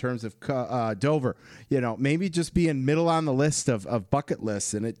right there in terms of Dover. Maybe just being middle on the list of bucket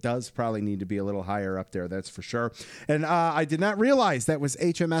lists, and it does probably need to be a little higher up there. That's for sure. And I did not realize that was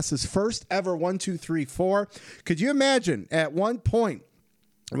HMS's first ever 1, 2, 3, 4. Could you imagine at one point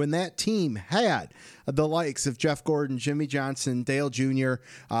when that team had the likes of Jeff Gordon, Jimmy Johnson, Dale Jr.,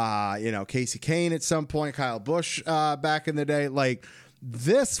 Casey Kane at some point, Kyle Busch back in the day,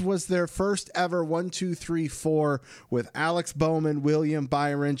 this was their first ever 1, 2, 3, 4 with Alex Bowman, William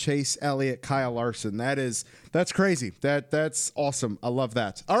Byron, Chase Elliott, Kyle Larson. That's crazy. That's awesome. I love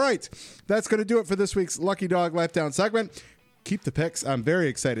that. All right. That's going to do it for this week's Lucky Dog Lap Down segment. Keep the picks. I'm very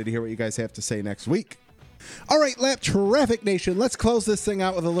excited to hear what you guys have to say next week. All right, Lap Traffic Nation, let's close this thing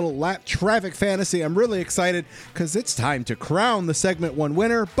out with a little Lap Traffic fantasy. I'm really excited because it's time to crown the segment one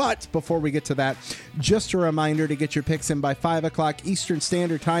winner. But before we get to that, just a reminder to get your picks in by 5 o'clock Eastern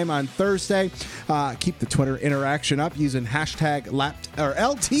Standard Time on Thursday. Keep the Twitter interaction up using hashtag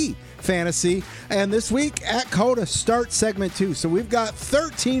LT Fantasy. And this week at COTA starts segment 2. So we've got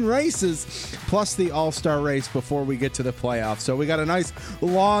 13 races plus the All-Star race before we get to the playoffs. So we got a nice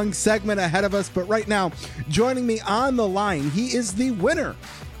long segment ahead of us. But right now, joining me on the line, he is the winner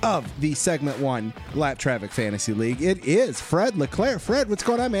of the segment 1 Lap Traffic Fantasy League. It is Fred LeClaire. Fred, what's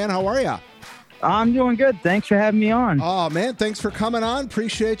going on, man? How are you? I'm doing good. Thanks for having me on. Oh, man, thanks for coming on.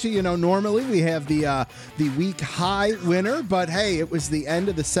 Appreciate you. You know, normally we have the week high winner, but hey, it was the end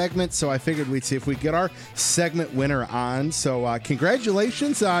of the segment, so I figured we'd see if we get our segment winner on. So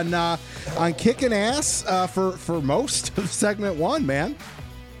congratulations on kicking ass for most of segment 1, man.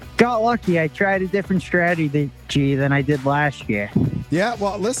 Got lucky. I tried a different strategy than I did last year. Yeah,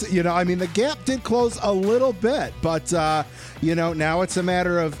 well, listen, you know, I mean, the gap did close a little bit, but, you know, now it's a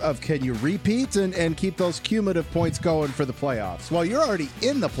matter of can you repeat and keep those cumulative points going for the playoffs? Well, you're already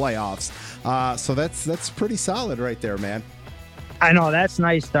in the playoffs, so that's pretty solid right there, man. I know, that's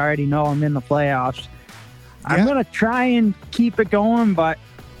nice to already know I'm in the playoffs. Yeah. I'm going to try and keep it going, but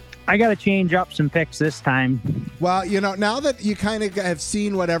I got to change up some picks this time. Well, you know, now that you kind of have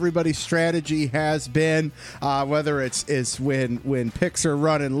seen what everybody's strategy has been, whether it's when picks are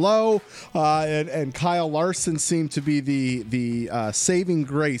running low, and Kyle Larson seemed to be the saving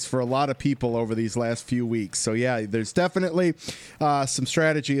grace for a lot of people over these last few weeks. So yeah, there's definitely some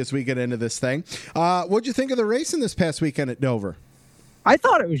strategy as we get into this thing. What'd you think of the racing this past weekend at Dover? I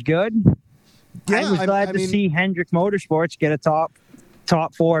thought it was good. Yeah, I was glad to see Hendrick Motorsports get a top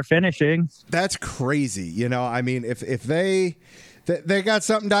 4 finishing. That's crazy. You know, I mean, if they got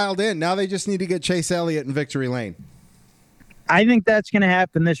something dialed in, now they just need to get Chase Elliott in victory lane. I think that's going to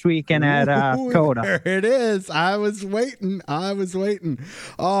happen this weekend at COTA. There it is. I was waiting.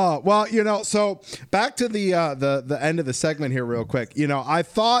 Oh, well, you know, so back to the end of the segment here real quick. You know, I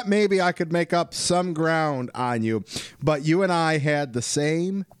thought maybe I could make up some ground on you, but you and I had the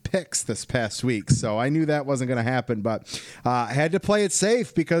same picks this past week, so I knew that wasn't going to happen, but I had to play it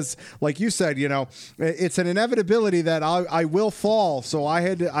safe because, like you said, you know, it's an inevitability that I will fall, so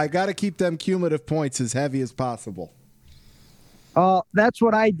I got to keep them cumulative points as heavy as possible. That's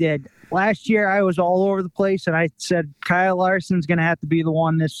what I did. Last year, I was all over the place, and I said Kyle Larson's going to have to be the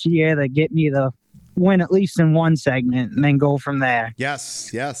one this year that get me the win at least in one segment and then go from there.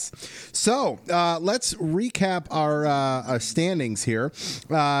 Yes. So let's recap our standings here.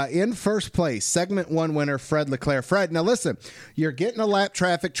 In first place, segment 1 winner, Fred LeClaire. Fred, now listen, you're getting a lap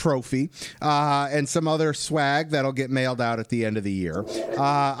traffic trophy and some other swag that'll get mailed out at the end of the year.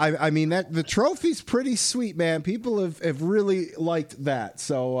 I mean, the trophy's pretty sweet, man. People have really liked that.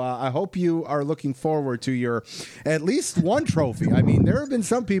 So I hope you are looking forward to your at least one trophy. I mean, there have been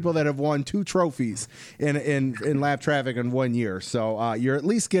some people that have won 2 trophies in lap traffic in 1 year. So you're at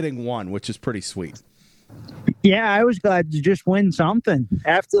least getting one, which is pretty sweet. Yeah, I was glad to just win something.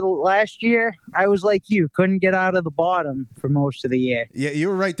 After the last year, I was like you, couldn't get out of the bottom for most of the year. Yeah, you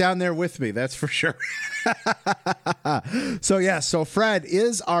were right down there with me, that's for sure. So Fred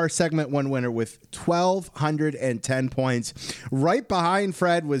is our segment 1 winner with 1,210 points. Right behind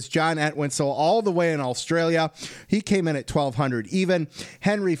Fred was John Entwistle, all the way in Australia. He came in at 1,200 even.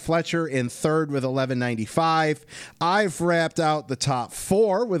 Henry Fletcher in third with 1,195. I've wrapped out the top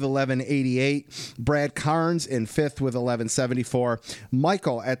 4 with 1,188. Brad Carnes in 5th with 1174.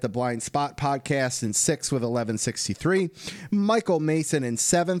 Michael at the Blind Spot Podcast in 6th with 1163. Michael Mason in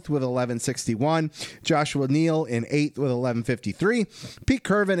 7th with 1161. Joshua Neal in 8th with 1153. Pete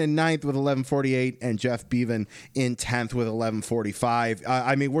Curvin in 9th with 1148. And Jeff Bevan in 10th with 1145.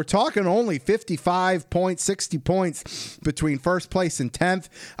 I mean, we're talking only 55 points, 60 points between first place and 10th.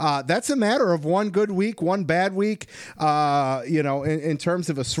 That's a matter of one good week, one bad week, you know, in terms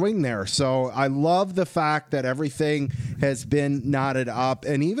of a swing there. So I love the fact that everything has been knotted up.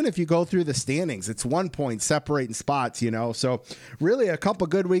 And even if you go through the standings, it's 1 point separating spots, you know. So really a couple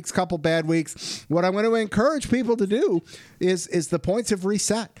good weeks, couple bad weeks. What I'm going to encourage people to do is the points have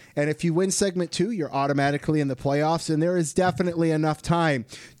reset. And if you win segment 2, you're automatically in the playoffs. And there is definitely enough time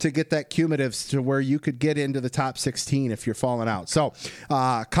to get that cumulatives to where you could get into the top 16 if you're falling out. So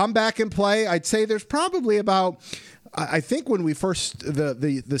come back and play. I'd say there's probably about, I think when we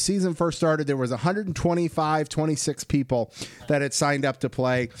the season first started, there was 26 people that had signed up to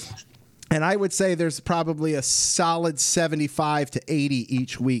play. And I would say there's probably a solid 75 to 80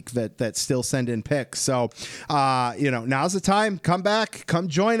 each week that still send in picks. So, you know, now's the time. Come back. Come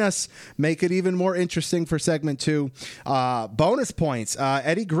join us. Make it even more interesting for segment 2. Bonus points.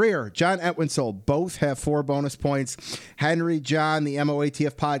 Eddie Greer, John Entwistle, both have 4 bonus points. Henry, John, the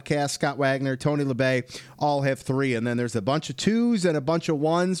MOATF podcast, Scott Wagner, Tony LeBay, all have 3. And then there's a bunch of 2s and a bunch of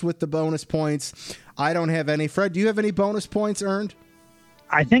 1s with the bonus points. I don't have any. Fred, do you have any bonus points earned?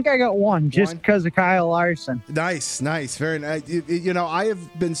 I think I got one just because of Kyle Larson. Nice. Very nice. I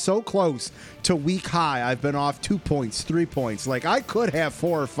have been so close to week high. I've been off 2 points, 3 points. Like, I could have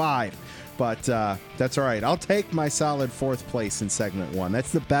 4 or 5. But that's all right. I'll take my solid 4th place in segment 1.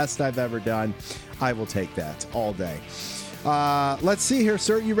 That's the best I've ever done. I will take that all day. Let's see here,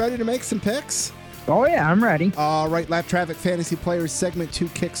 sir. You ready to make some picks? Oh, yeah, I'm ready. All right, Lap Traffic Fantasy Players Segment 2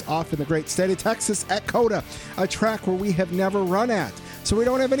 kicks off in the great state of Texas at COTA, a track where we have never run at. So we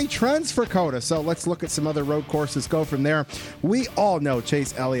don't have any trends for COTA. So let's look at some other road courses, go from there. We all know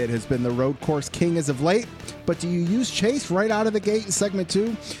Chase Elliott has been the road course king as of late, but do you use Chase right out of the gate in Segment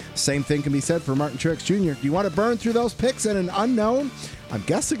 2? Same thing can be said for Martin Truex Jr. Do you want to burn through those picks in an unknown? I'm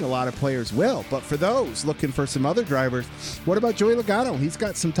guessing a lot of players will, but for those looking for some other drivers, what about Joey Logano? He's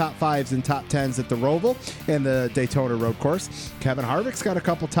got some top 5s and top 10s at the Roval and the Daytona Road Course. Kevin Harvick's got a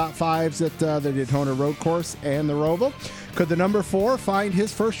couple top 5s at the Daytona Road Course and the Roval. Could the number 4 find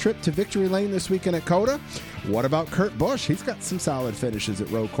his first trip to victory lane this weekend at COTA? What about Kurt Busch? He's got some solid finishes at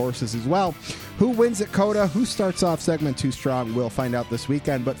road courses as well. Who wins at COTA? Who starts off segment 2 strong? We'll find out this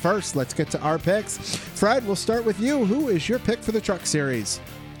weekend. But first, let's get to our picks. Fred, we'll start with you. Who is your pick for the Truck Series?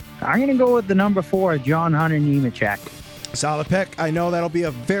 I'm going to go with the number 4, John Hunter Nemechek. Solid pick. I know that'll be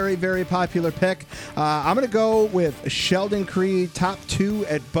a very, very popular pick. I'm going to go with Sheldon Creed, top 2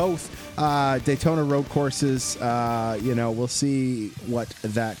 at both Daytona road courses. We'll see what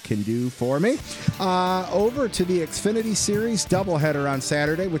that can do for me. Over to the Xfinity Series doubleheader on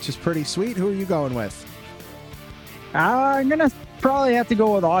Saturday, which is pretty sweet. Who are you going with? I'm going to probably have to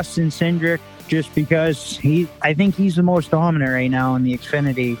go with Austin Cindric just because I think he's the most dominant right now in the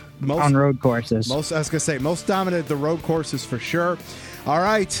Xfinity on road courses. I was going to say, most dominant at the road courses for sure. All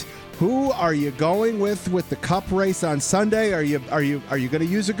right. Who are you going with the Cup race on Sunday? Are you going to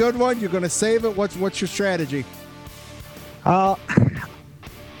use a good one? You're going to save it? What's your strategy?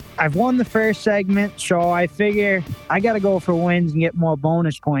 I've won the first segment, so I figure I got to go for wins and get more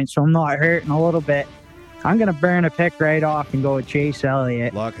bonus points, so I'm not hurting a little bit. I'm going to burn a pick right off and go with Chase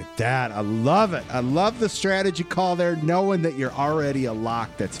Elliott. Look at that. I love it. I love the strategy call there, knowing that you're already a lock.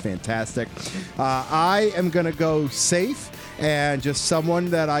 That's fantastic. I am going to go safe and just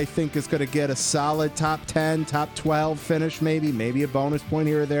someone that I think is going to get a solid top 10, top 12 finish, maybe a bonus point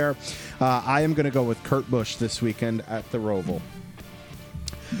here or there. I am going to go with Kurt Busch this weekend at the Roval.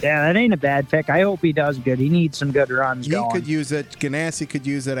 Yeah, that ain't a bad pick. I hope he does good. He needs some good runs going. He could use it. Ganassi could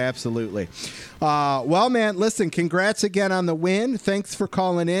use it, absolutely. Well, man, listen, congrats again on the win. Thanks for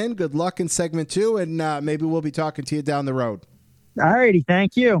calling in. Good luck in segment 2, and maybe we'll be talking to you down the road. All righty,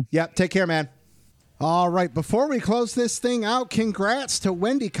 thank you. Yep, take care, man. All right, before we close this thing out, congrats to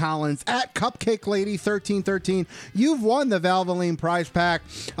Wendy Collins at Cupcake Lady 1313. You've won the Valvoline prize pack.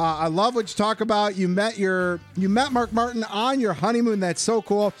 I love what you talk about. You met Mark Martin on your honeymoon. That's so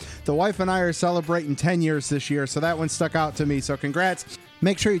cool. The wife and I are celebrating 10 years this year, so that one stuck out to me. So congrats.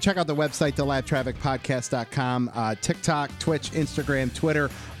 Make sure you check out the website, thelaptrafficpodcast.com, TikTok, Twitch, Instagram,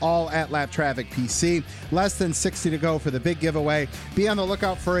 Twitter, all at LapTrafficPC. Less than 60 to go for the big giveaway. Be on the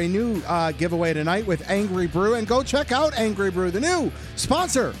lookout for a new giveaway tonight with Angry Brew. And go check out Angry Brew, the new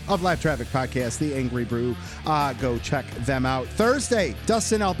sponsor of Lap Traffic Podcast, the Angry Brew. Go check them out. Thursday,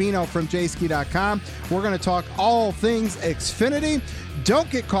 Dustin Albino from jski.com. We're going to talk all things Xfinity.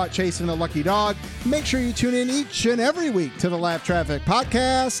 Don't get caught chasing the lucky dog. Make sure you tune in each and every week to the Lap Traffic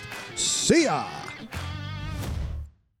Podcast. See ya.